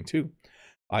rewarding too.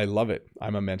 I love it.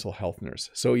 I'm a mental health nurse.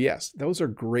 So yes, those are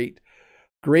great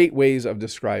ways of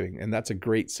describing, and that's a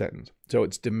great sentence. So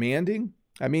it's demanding.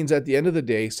 That means at the end of the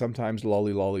day, sometimes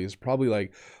Lolly Lolly is probably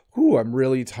like, ooh, I'm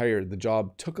really tired. The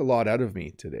job took a lot out of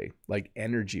me today, like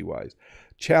energy-wise.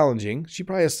 Challenging. She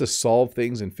probably has to solve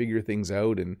things and figure things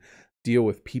out and deal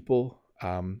with people.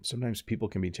 Sometimes people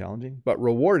can be challenging, but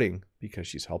rewarding because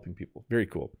she's helping people. Very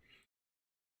cool.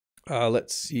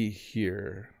 Let's see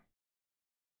here.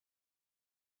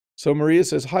 So Maria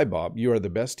says, hi, Bob. You are the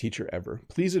best teacher ever.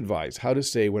 Please advise how to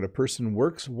say when a person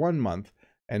works 1 month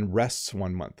and rests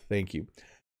 1 month. Thank you.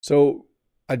 So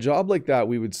a job like that,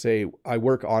 we would say, I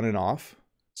work on and off.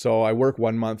 So I work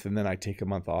 1 month and then I take a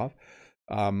month off.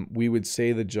 We would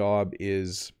say the job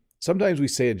is, sometimes we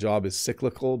say a job is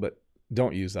cyclical, but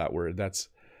don't use that word. That's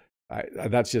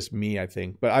just me, I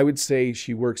think. But I would say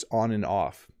she works on and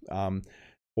off.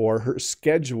 Or her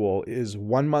schedule is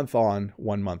 1 month on,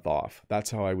 1 month off. That's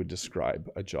how I would describe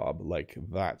a job like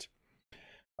that.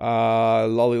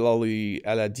 Lolly Lolly,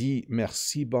 elle a dit,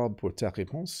 merci Bob pour ta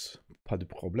réponse. Pas de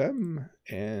problème.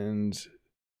 And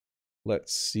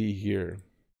let's see here.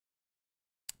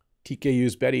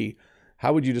 TKU's Betty,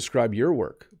 how would you describe your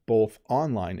work, both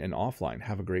online and offline?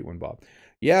 Have a great one, Bob.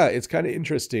 Yeah, it's kind of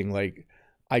interesting. Like,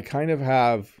 I kind of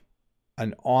have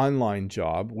an online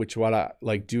job, which what I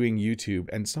like doing YouTube,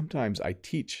 and sometimes I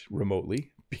teach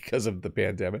remotely because of the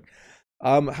pandemic.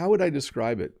 How would I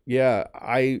describe it? Yeah,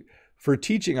 for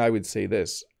teaching, I would say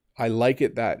this. I like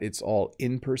it that it's all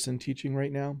in-person teaching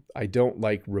right now. I don't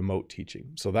like remote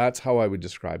teaching. So that's how I would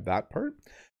describe that part.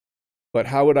 But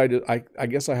how would I do? I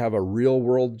guess I have a real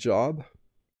world job.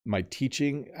 My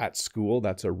teaching at school,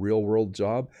 that's a real world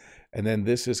job. And then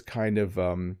this is kind of,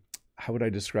 how would I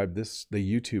describe this? The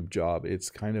YouTube job. It's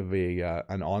kind of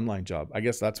an online job. I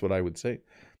guess that's what I would say.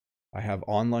 I have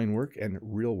online work and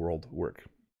real world work.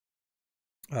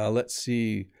 Let's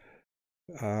see.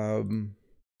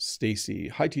 Stacy,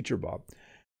 hi teacher Bob.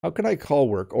 How can I call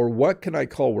work, or what can I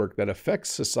call work that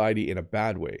affects society in a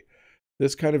bad way?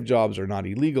 This kind of jobs are not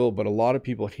illegal, but a lot of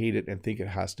people hate it and think it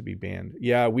has to be banned.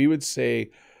 Yeah, we would say,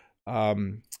 yeah,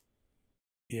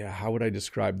 how would I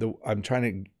describe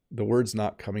the word's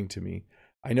not coming to me.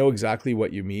 I know exactly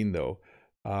what you mean though.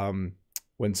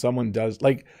 When someone does,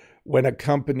 like when a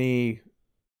company,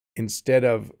 instead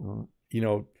of,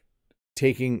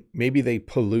 maybe they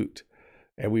pollute,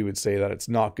 and we would say that it's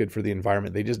not good for the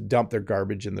environment. They just dump their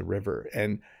garbage in the river,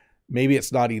 and maybe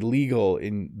it's not illegal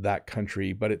in that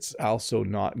country, but it's also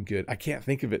not good. I can't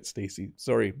think of it, Stacy.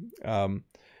 Sorry.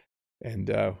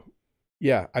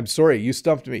 Yeah, I'm sorry. You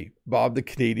stumped me. Bob the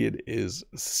Canadian is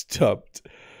stumped.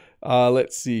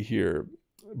 Let's see here.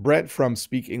 Brent from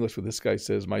Speak English with This Guy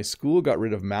says, my school got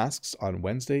rid of masks on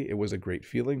Wednesday. It was a great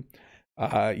feeling.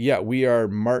 Yeah, we are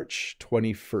March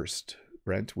 21st,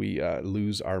 Brent. We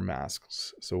lose our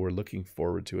masks, so we're looking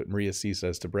forward to it. Maria C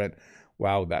says to Brent,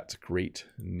 wow, that's great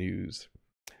news.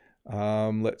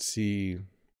 Let's see.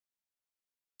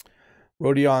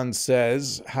 Rodion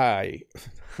says, hi.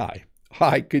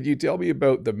 Could you tell me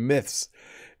about the myths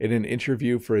in an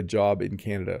interview for a job in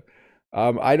Canada?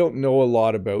 I don't know a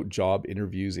lot about job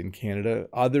interviews in Canada,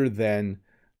 other than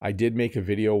I did make a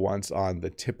video once on the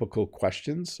typical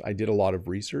questions. I did a lot of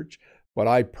research, but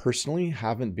I personally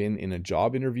haven't been in a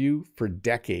job interview for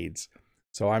decades.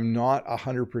 So I'm not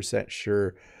 100%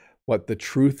 sure what the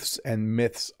truths and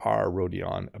myths are,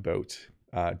 Rodion, about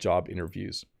job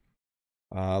interviews.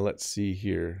 Let's see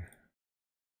here.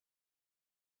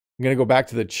 I'm going to go back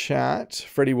to the chat.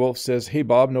 Freddie Wolf says, hey,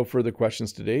 Bob, no further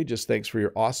questions today. Just thanks for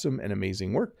your awesome and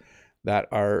amazing work. That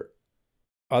are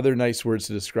other nice words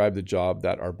to describe the job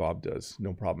that our Bob does.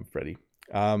 No problem, Freddie.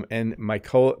 And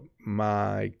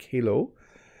Kalo,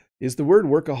 is the word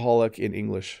workaholic in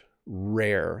English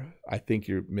rare? I think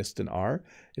you missed an R.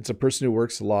 It's a person who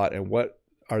works a lot. And what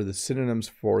are the synonyms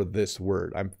for this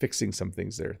word? I'm fixing some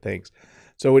things there. Thanks.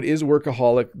 So it is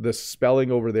workaholic. The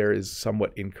spelling over there is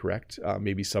somewhat incorrect.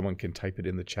 Maybe someone can type it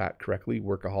in the chat correctly,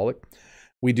 workaholic.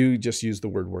 We do just use the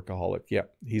word workaholic. Yeah,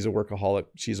 he's a workaholic.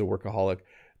 She's a workaholic.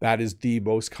 That is the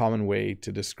most common way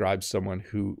to describe someone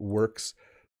who works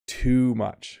too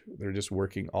much. They're just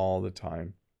working all the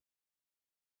time.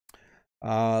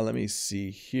 Let me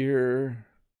see here.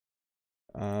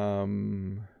 I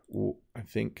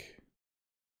think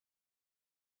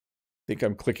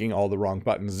I'm clicking all the wrong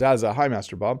buttons. Zaza, hi,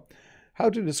 Master Bob. How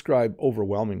to describe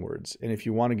overwhelming words? And if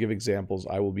you want to give examples,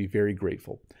 I will be very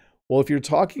grateful. Well, if you're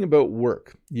talking about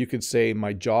work, you could say,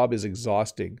 my job is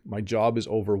exhausting. My job is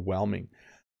overwhelming.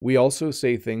 We also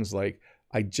say things like,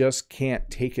 I just can't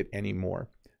take it anymore.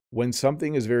 When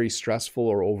something is very stressful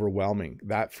or overwhelming,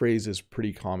 that phrase is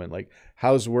pretty common. Like,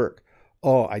 how's work?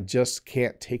 Oh, I just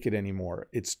can't take it anymore.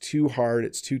 It's too hard.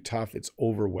 It's too tough. It's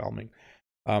overwhelming.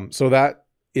 So that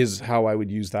is how I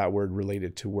would use that word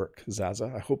related to work,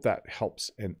 Zaza. I hope that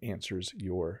helps and answers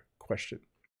your question.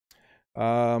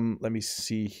 Let me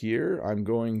see here. I'm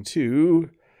going to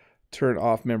turn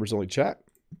off members only chat,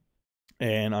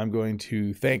 and I'm going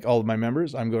to thank all of my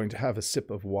members. I'm going to have a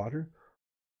sip of water.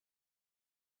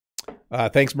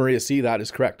 Thanks, Maria C. That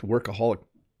is correct. Workaholic.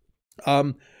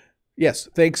 Yes,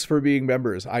 thanks for being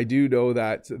members. I do know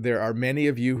that there are many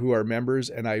of you who are members,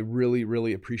 and I really,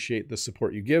 really appreciate the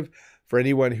support you give. For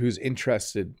anyone who's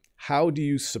interested, how do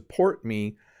you support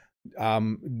me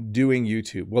doing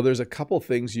YouTube? Well, there's a couple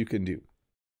things you can do.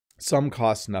 Some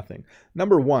cost nothing.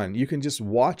 Number one, you can just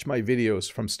watch my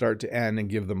videos from start to end and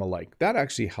give them a like. That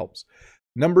actually helps.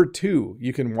 Number two,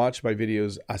 you can watch my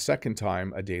videos a second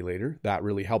time a day later. That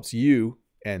really helps you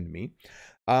and me.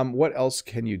 What else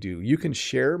can you do? You can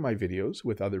share my videos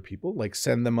with other people, like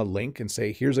send them a link and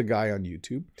say, here's a guy on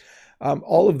YouTube.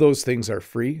 All of those things are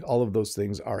free. All of those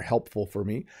things are helpful for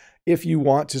me. If you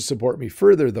want to support me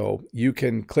further, though, you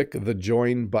can click the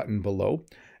join button below.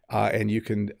 And you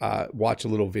can watch a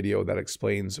little video that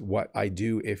explains what I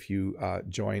do if you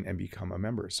join and become a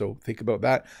member. So think about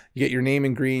that. You get your name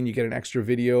in green, you get an extra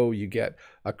video, you get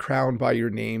a crown by your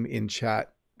name in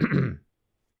chat, and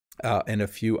a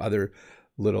few other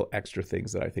little extra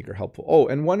things that I think are helpful. Oh,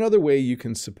 and one other way you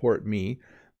can support me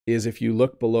is if you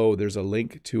look below, there's a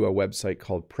link to a website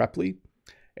called Preply.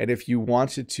 And if you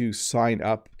wanted to sign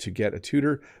up to get a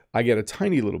tutor, I get a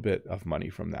tiny little bit of money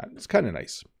from that. It's kind of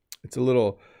nice. It's a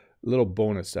little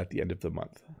bonus at the end of the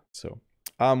month. So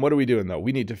what are we doing though?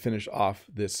 We need to finish off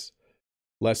this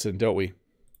lesson, don't we?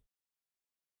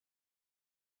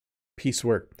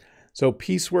 Piecework. So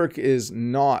piecework is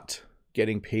not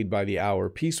getting paid by the hour.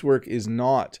 Piecework is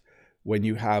not when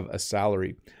you have a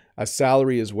salary. A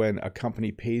salary is when a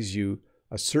company pays you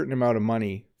a certain amount of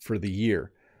money for the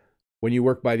year. When you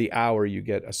work by the hour, you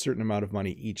get a certain amount of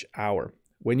money each hour.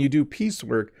 When you do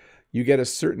piecework, you get a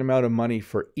certain amount of money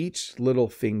for each little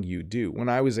thing you do. When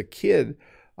I was a kid,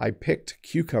 I picked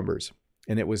cucumbers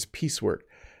and it was piecework.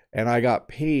 And I got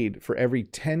paid for every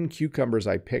 10 cucumbers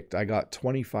I picked, I got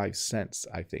 25 cents,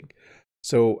 I think.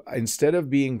 So instead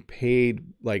of being paid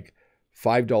like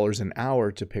 $5 an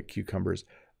hour to pick cucumbers,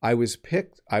 I was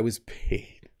paid by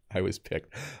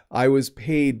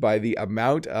the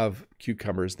amount of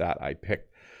cucumbers that I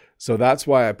picked. So that's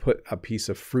why I put a piece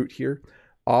of fruit here.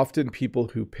 Often people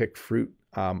who pick fruit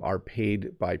are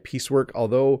paid by piecework,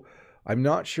 although I'm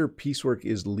not sure piecework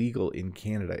is legal in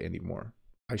Canada anymore.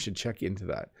 I should check into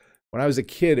that. When I was a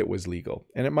kid, it was legal,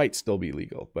 and it might still be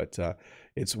legal, but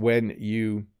it's when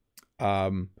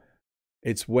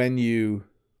you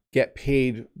get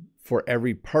paid for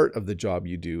every part of the job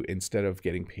you do instead of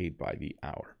getting paid by the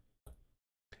hour.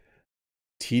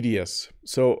 Tedious.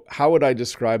 So how would I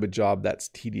describe a job that's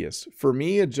tedious? For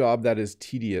me, a job that is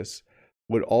tedious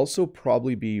would also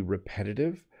probably be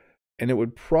repetitive, and it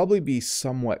would probably be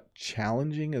somewhat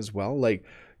challenging as well. Like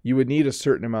you would need a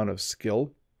certain amount of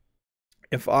skill.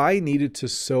 If I needed to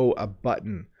sew a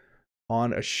button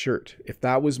on a shirt, if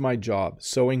that was my job,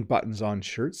 sewing buttons on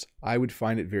shirts, I would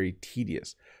find it very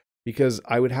tedious because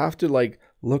I would have to like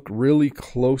look really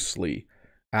closely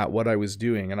at what I was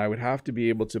doing, and I would have to be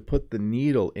able to put the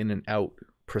needle in and out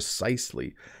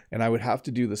precisely, and I would have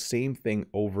to do the same thing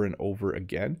over and over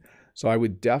again. So I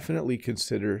would definitely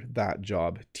consider that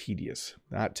job tedious.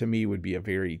 That to me would be a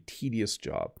very tedious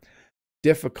job.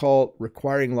 Difficult,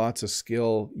 requiring lots of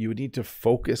skill. You would need to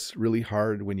focus really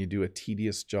hard when you do a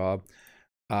tedious job.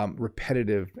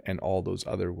 Repetitive, and all those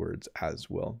other words as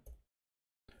well.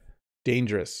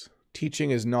 Dangerous.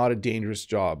 teaching is not a dangerous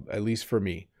job, at least for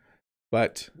me.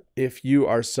 But if you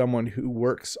are someone who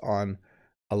works on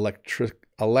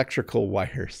electrical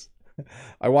wires,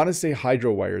 I want to say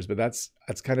hydro wires, but that's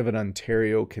kind of an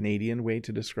Ontario Canadian way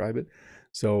to describe it.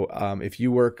 So if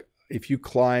you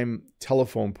climb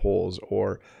telephone poles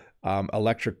or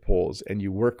electric poles and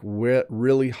you work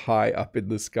really high up in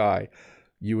the sky,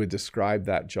 you would describe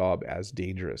that job as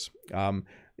dangerous.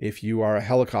 If you are a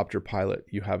helicopter pilot,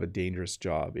 you have a dangerous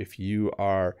job. If you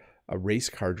are a race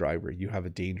car driver, you have a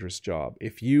dangerous job.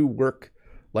 If you work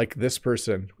like this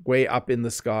person way up in the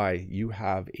sky, you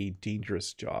have a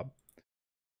dangerous job.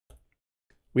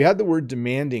 We had the word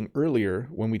demanding earlier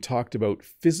when we talked about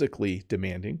physically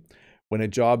demanding. When a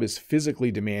job is physically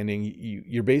demanding,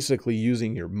 you're basically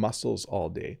using your muscles all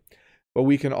day. But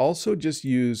we can also just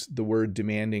use the word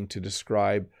demanding to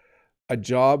describe a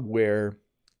job where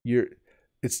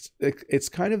it's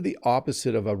kind of the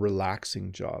opposite of a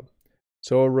relaxing job.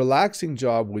 So a relaxing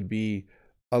job would be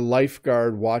a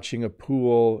lifeguard watching a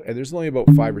pool, and there's only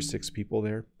about 5 or 6 people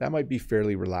there. That might be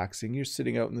fairly relaxing. You're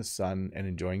sitting out in the sun and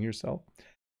enjoying yourself.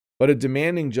 But a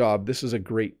demanding job, this is a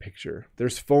great picture.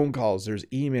 There's phone calls, there's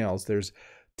emails, there's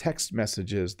text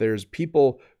messages, there's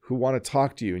people who want to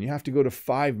talk to you, and you have to go to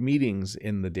 5 meetings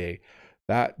in the day.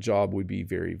 That job would be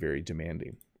very, very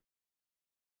demanding.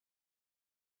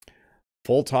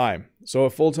 Full-time. So a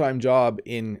full-time job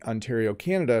in Ontario,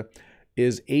 Canada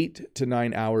is 8 to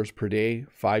 9 hours per day,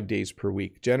 5 days per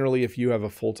week. Generally, if you have a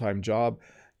full-time job,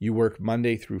 you work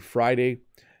Monday through Friday,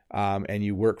 and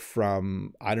you work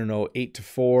from, 8 to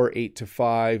 4, 8 to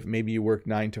 5, maybe you work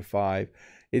 9 to 5.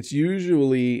 It's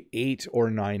usually 8 or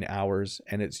 9 hours,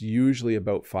 and it's usually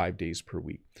about 5 days per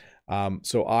week.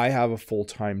 So I have a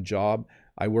full-time job.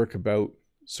 I work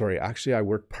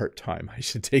part-time. I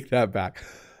should take that back.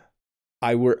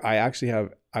 I work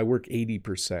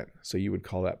 80%, so you would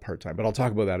call that part-time, but I'll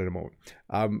talk about that in a moment.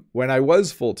 When I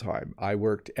was full-time, I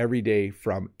worked every day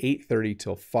from 8:30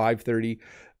 till 5:30,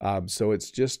 so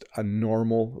it's just a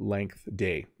normal length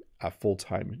day, a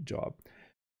full-time job.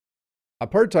 A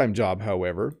part-time job,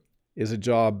 however, is a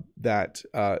job that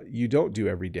you don't do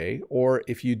every day, or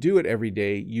if you do it every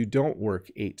day, you don't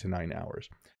work 8 to 9 hours.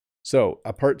 So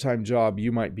a part-time job,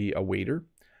 you might be a waiter.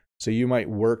 So you might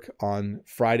work on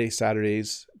Friday,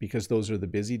 Saturdays, because those are the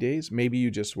busy days. Maybe you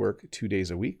just work 2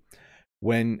 days a week.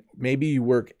 When maybe you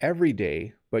work every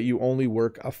day, but you only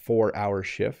work a 4-hour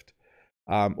shift.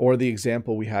 Or the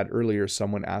example we had earlier,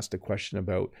 someone asked a question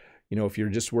about, if you're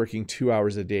just working 2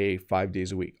 hours a day, 5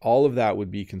 days a week, all of that would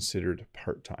be considered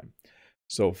part-time.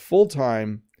 So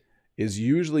full-time is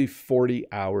usually 40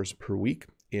 hours per week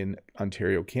in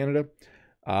Ontario, Canada.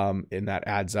 And that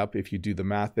adds up, if you do the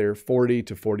math there, 40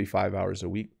 to 45 hours a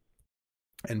week.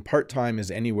 And part-time is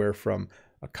anywhere from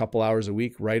a couple hours a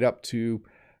week right up to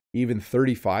even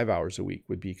 35 hours a week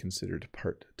would be considered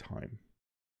part-time.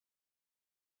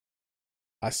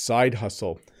 A side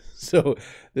hustle. So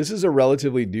this is a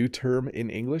relatively new term in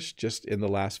English, just in the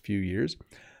last few years.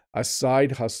 A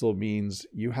side hustle means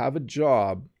you have a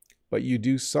job, but you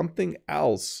do something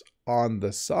else on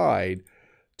the side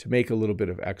to make a little bit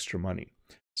of extra money.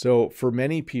 So for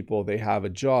many people, they have a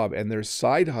job and their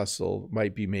side hustle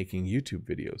might be making YouTube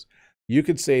videos. You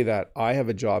could say that I have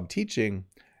a job teaching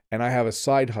and I have a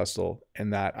side hustle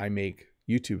and that I make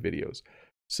YouTube videos.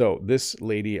 So this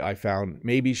lady I found,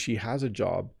 maybe she has a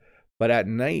job, but at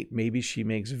night, maybe she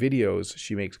makes videos,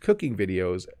 she makes cooking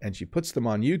videos and she puts them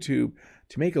on YouTube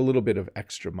to make a little bit of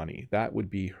extra money. That would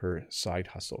be her side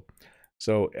hustle.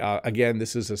 So again,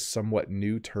 this is a somewhat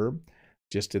new term.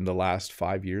 Just in the last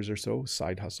 5 years or so,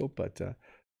 side hustle, but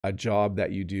a job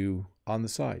that you do on the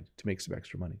side to make some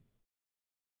extra money.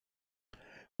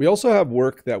 We also have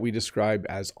work that we describe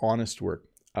as honest work.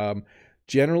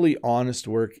 Generally, honest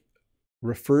work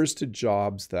refers to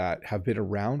jobs that have been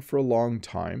around for a long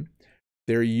time.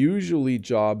 They're usually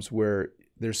jobs where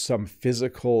there's some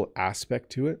physical aspect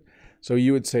to it. So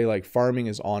you would say like farming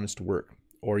is honest work,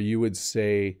 or you would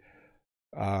say,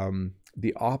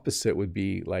 the opposite would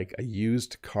be like a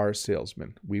used car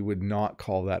salesman. We would not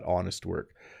call that honest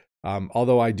work.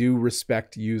 Although I do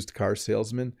respect used car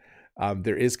salesmen,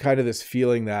 there is kind of this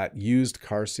feeling that used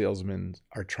car salesmen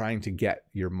are trying to get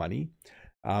your money.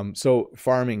 So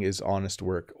farming is honest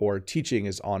work, or teaching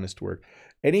is honest work.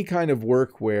 Any kind of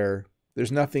work where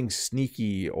there's nothing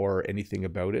sneaky or anything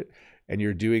about it, and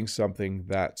you're doing something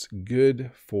that's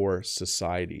good for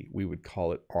society, we would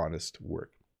call it honest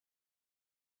work.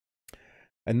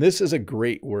 And this is a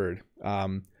great word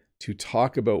to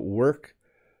talk about work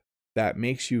that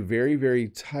makes you very, very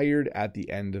tired at the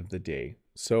end of the day.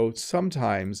 So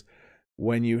sometimes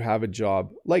when you have a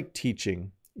job like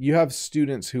teaching, you have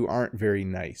students who aren't very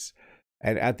nice.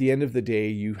 And at the end of the day,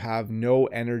 you have no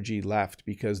energy left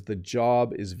because the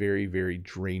job is very, very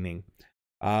draining.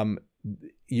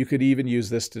 You could even use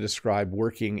this to describe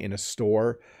working in a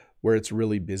store where it's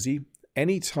really busy.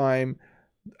 Anytime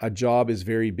a job is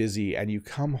very busy and you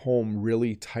come home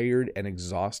really tired and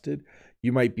exhausted,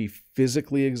 you might be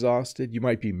physically exhausted, you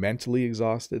might be mentally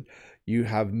exhausted, you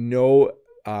have no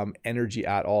energy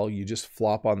at all, you just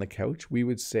flop on the couch, we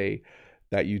would say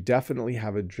that you definitely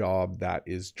have a job that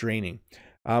is draining.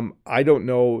 I don't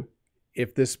know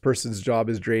if this person's job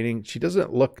is draining. She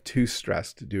doesn't look too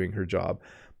stressed doing her job,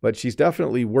 but she's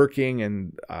definitely working,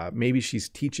 and maybe she's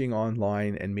teaching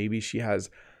online, and maybe she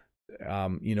has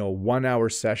 1 hour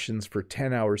sessions for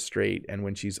 10 hours straight. And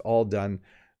when she's all done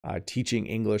teaching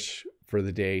English for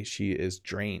the day, she is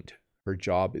drained. Her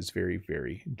job is very,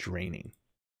 very draining.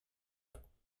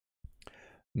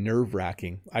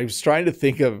 Nerve-wracking. I was trying to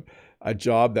think of a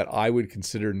job that I would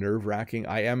consider nerve-wracking.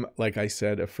 I am, like I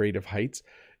said, afraid of heights.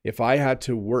 If I had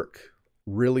to work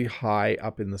really high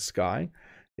up in the sky,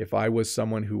 if I was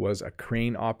someone who was a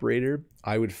crane operator,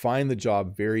 I would find the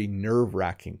job very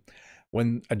nerve-wracking.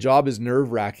 When a job is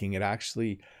nerve-wracking, it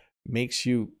actually makes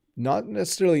you not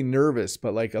necessarily nervous,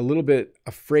 but like a little bit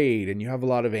afraid, and you have a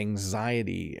lot of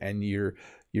anxiety, and you're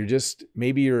just,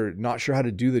 maybe you're not sure how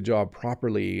to do the job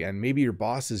properly, and maybe your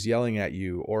boss is yelling at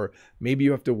you, or maybe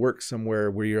you have to work somewhere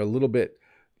where you're a little bit,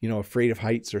 afraid of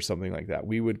heights or something like that.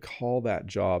 We would call that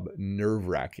job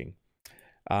nerve-wracking.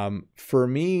 For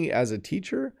me as a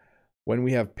teacher, when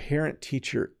we have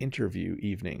parent-teacher interview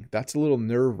evening, that's a little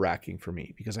nerve-wracking for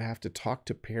me because I have to talk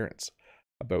to parents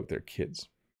about their kids.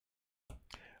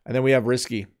 And then we have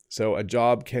risky. So a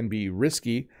job can be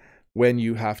risky when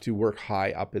you have to work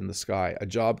high up in the sky. A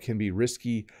job can be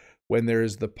risky when there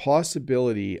is the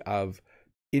possibility of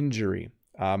injury.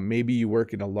 Maybe you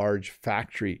work in a large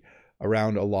factory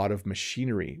around a lot of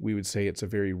machinery. We would say it's a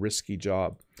very risky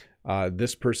job.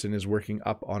 This person is working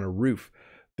up on a roof.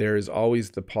 There is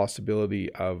always the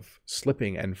possibility of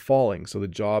slipping and falling. So the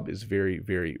job is very,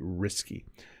 very risky.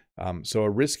 So a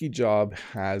risky job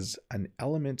has an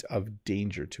element of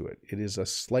danger to it. It is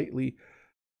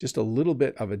just a little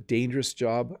bit of a dangerous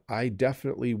job. I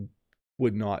definitely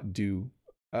would not do.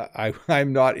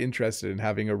 I'm not interested in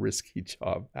having a risky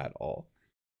job at all.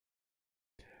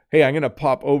 Hey, I'm going to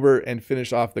pop over and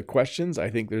finish off the questions. I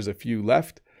think there's a few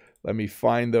left. Let me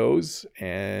find those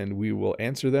and we will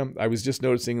answer them. I was just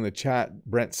noticing in the chat,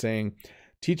 Brent saying,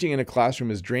 teaching in a classroom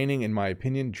is draining, in my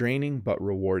opinion, draining but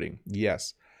rewarding.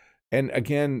 Yes. And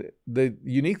again, the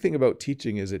unique thing about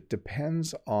teaching is it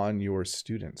depends on your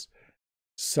students.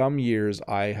 Some years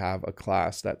I have a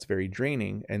class that's very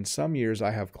draining, and some years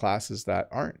I have classes that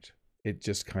aren't. It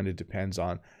just kind of depends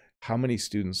on how many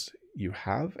students you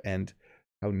have and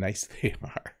how nice they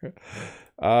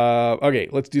are. Okay,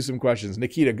 let's do some questions.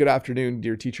 Nikita, good afternoon,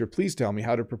 dear teacher. Please tell me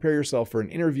how to prepare yourself for an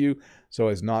interview so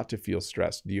as not to feel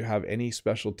stressed. Do you have any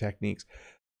special techniques?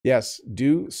 Yes,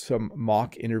 do some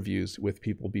mock interviews with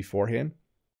people beforehand.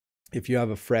 If you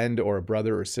have a friend or a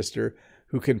brother or sister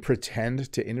who can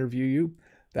pretend to interview you,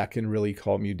 that can really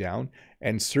calm you down.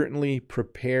 And certainly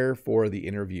prepare for the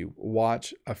interview.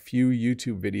 Watch a few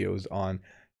YouTube videos on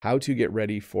how to get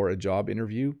ready for a job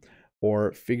interview,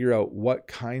 or figure out what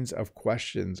kinds of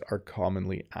questions are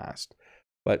commonly asked.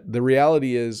 But the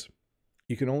reality is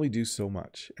you can only do so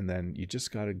much, and then you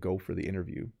just got to go for the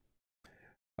interview.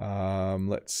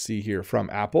 Let's see here from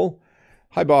Apple.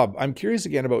 Hi, Bob. I'm curious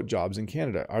again about jobs in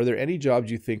Canada. Are there any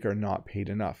jobs you think are not paid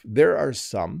enough? There are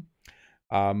some,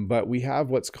 but we have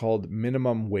what's called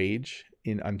minimum wage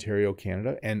in Ontario,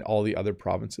 Canada, and all the other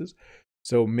provinces.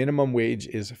 So minimum wage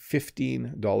is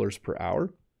 $15 per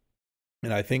hour.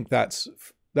 And I think that's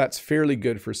fairly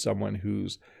good for someone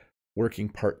who's working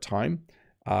part-time.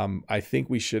 I think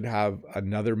we should have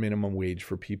another minimum wage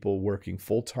for people working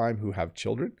full-time who have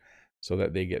children so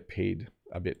that they get paid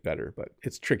a bit better. But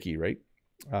it's tricky, right?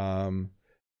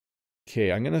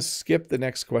 Okay, I'm going to skip the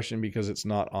next question because it's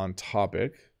not on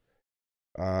topic.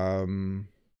 But I'm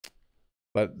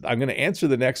going to answer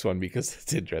the next one because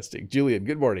it's interesting. Julian,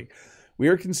 good morning. We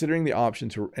are considering the option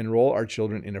to enroll our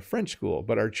children in a French school,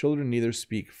 but our children neither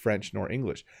speak French nor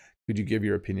English. Could you give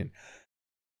your opinion?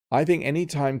 I think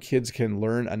anytime kids can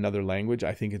learn another language,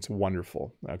 I think it's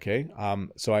wonderful. Okay.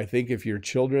 So I think if your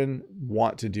children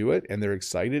want to do it and they're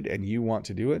excited and you want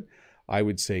to do it, I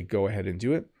would say go ahead and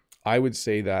do it. I would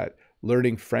say that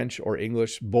learning French or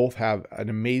English both have an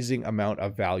amazing amount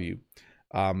of value.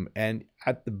 And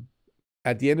at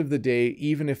the end of the day,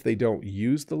 even if they don't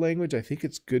use the language, I think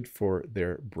it's good for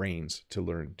their brains to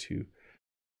learn too.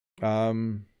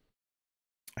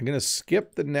 I I'm going to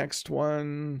skip the next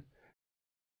one.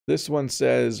 This one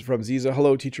says from Ziza,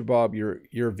 hello, Teacher Bob. Your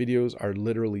videos are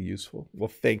literally useful. Well,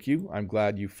 thank you. I'm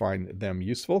glad you find them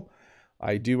useful.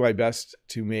 I do my best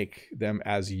to make them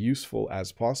as useful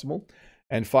as possible.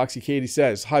 And Foxy Katie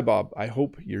says, hi, Bob. I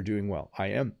hope you're doing well. I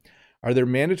am. Are there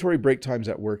mandatory break times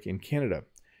at work in Canada?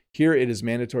 Here, it is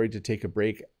mandatory to take a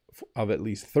break of at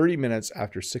least 30 minutes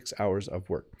after 6 hours of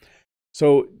work.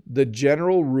 So the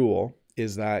general rule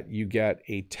is that you get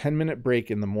a 10-minute break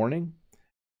in the morning,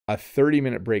 a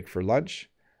 30-minute break for lunch,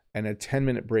 and a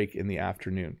 10-minute break in the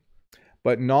afternoon.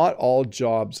 But not all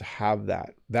jobs have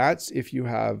that. That's if you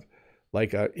have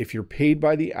if you're paid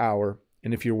by the hour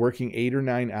and if you're working 8 or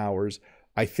 9 hours,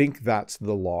 I think that's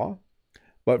the law.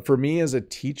 But for me as a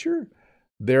teacher,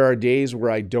 there are days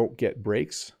where I don't get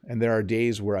breaks and there are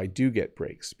days where I do get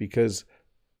breaks, because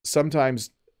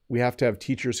sometimes we have to have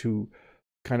teachers who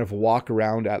kind of walk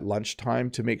around at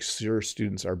lunchtime to make sure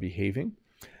students are behaving.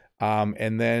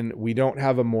 And then we don't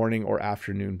have a morning or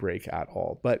afternoon break at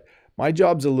all. But my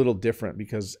job's a little different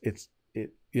because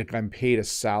I'm paid a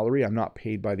salary. I'm not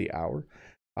paid by the hour.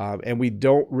 And we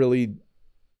don't really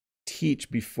teach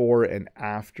before and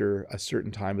after a certain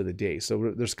time of the day.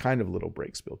 So there's kind of little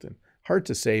breaks built in. Hard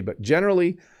to say, but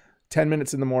generally 10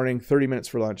 minutes in the morning, 30 minutes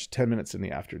for lunch, 10 minutes in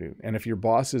the afternoon. And if your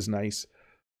boss is nice,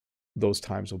 those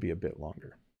times will be a bit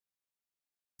longer.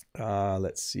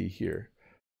 Let's see here.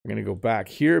 I'm going to go back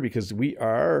here because we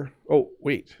are, oh,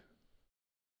 wait. I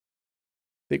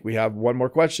think we have one more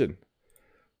question.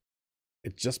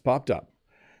 It just popped up.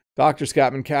 Dr.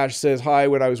 Scatman Cash says, hi,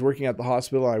 when I was working at the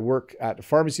hospital, I work at the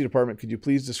pharmacy department. Could you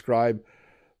please describe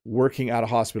working at a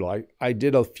hospital? I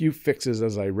did a few fixes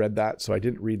as I read that, so I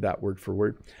didn't read that word for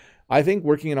word. I think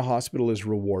working in a hospital is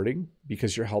rewarding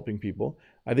because you're helping people.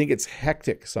 I think it's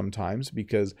hectic sometimes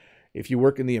because if you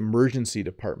work in the emergency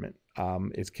department,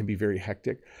 it can be very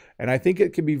hectic. And I think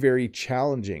it can be very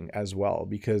challenging as well,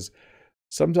 because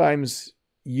sometimes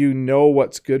you know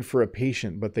what's good for a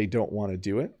patient, but they don't want to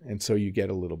do it. And so you get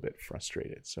a little bit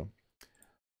frustrated. So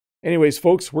anyways,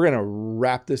 folks, we're going to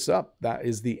wrap this up. That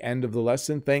is the end of the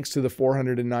lesson. Thanks to the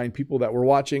 409 people that were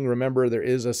watching. Remember, there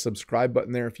is a subscribe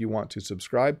button there if you want to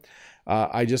subscribe.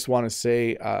 I just want to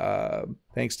say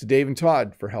thanks to Dave and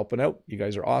Todd for helping out. You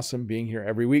guys are awesome being here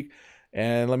every week.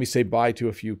 And let me say bye to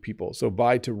a few people. So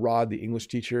bye to Rod, the English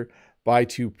teacher. Bye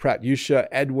to Pratyusha,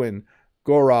 Edwin,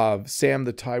 Gaurav, Sam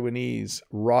the Taiwanese,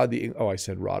 Rod the, oh, I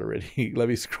said Rod already. Let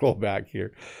me scroll back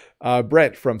here.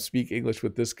 Brent from Speak English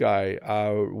with this guy,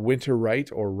 Winter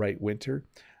Wright or Wright Winter.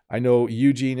 I know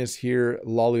Eugene is here.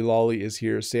 Lolly Lolly is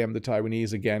here. Sam the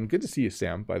Taiwanese again. Good to see you,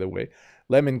 Sam, by the way.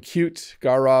 Lemon Cute,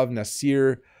 Gaurav,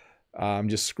 Nasir. I'm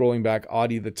just scrolling back.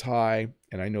 Audie the Thai.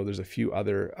 And I know there's a few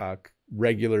other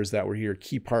regulars that were here.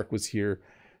 Key Park was here.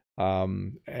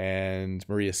 And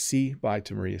Maria C. Bye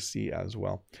to Maria C. as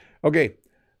well. Okay,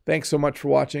 thanks so much for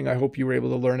watching. I hope you were able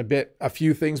to learn a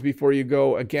few things before you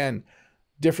go. Again,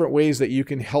 different ways that you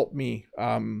can help me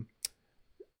on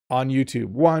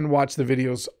YouTube. 1, watch the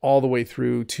videos all the way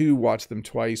through. 2, watch them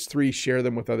twice. 3, share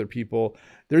them with other people.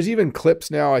 There's even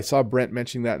clips now. I saw Brent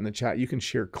mentioning that in the chat. You can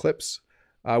share clips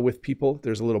with people.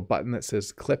 There's a little button that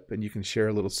says clip, and you can share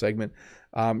a little segment.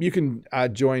 You can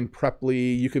join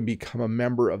Preply. You can become a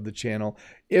member of the channel.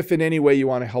 If in any way you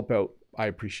want to help out, I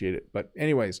appreciate it. But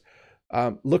anyways,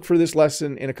 look for this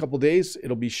lesson in a couple days.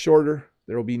 It'll be shorter.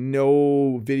 There will be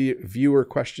no viewer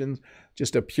questions,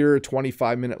 just a pure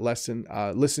 25-minute lesson.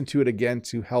 Listen to it again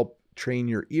to help train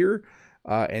your ear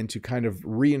and to kind of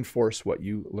reinforce what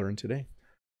you learned today.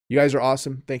 You guys are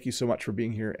awesome. Thank you so much for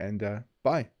being here, and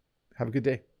bye. Have a good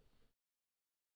day.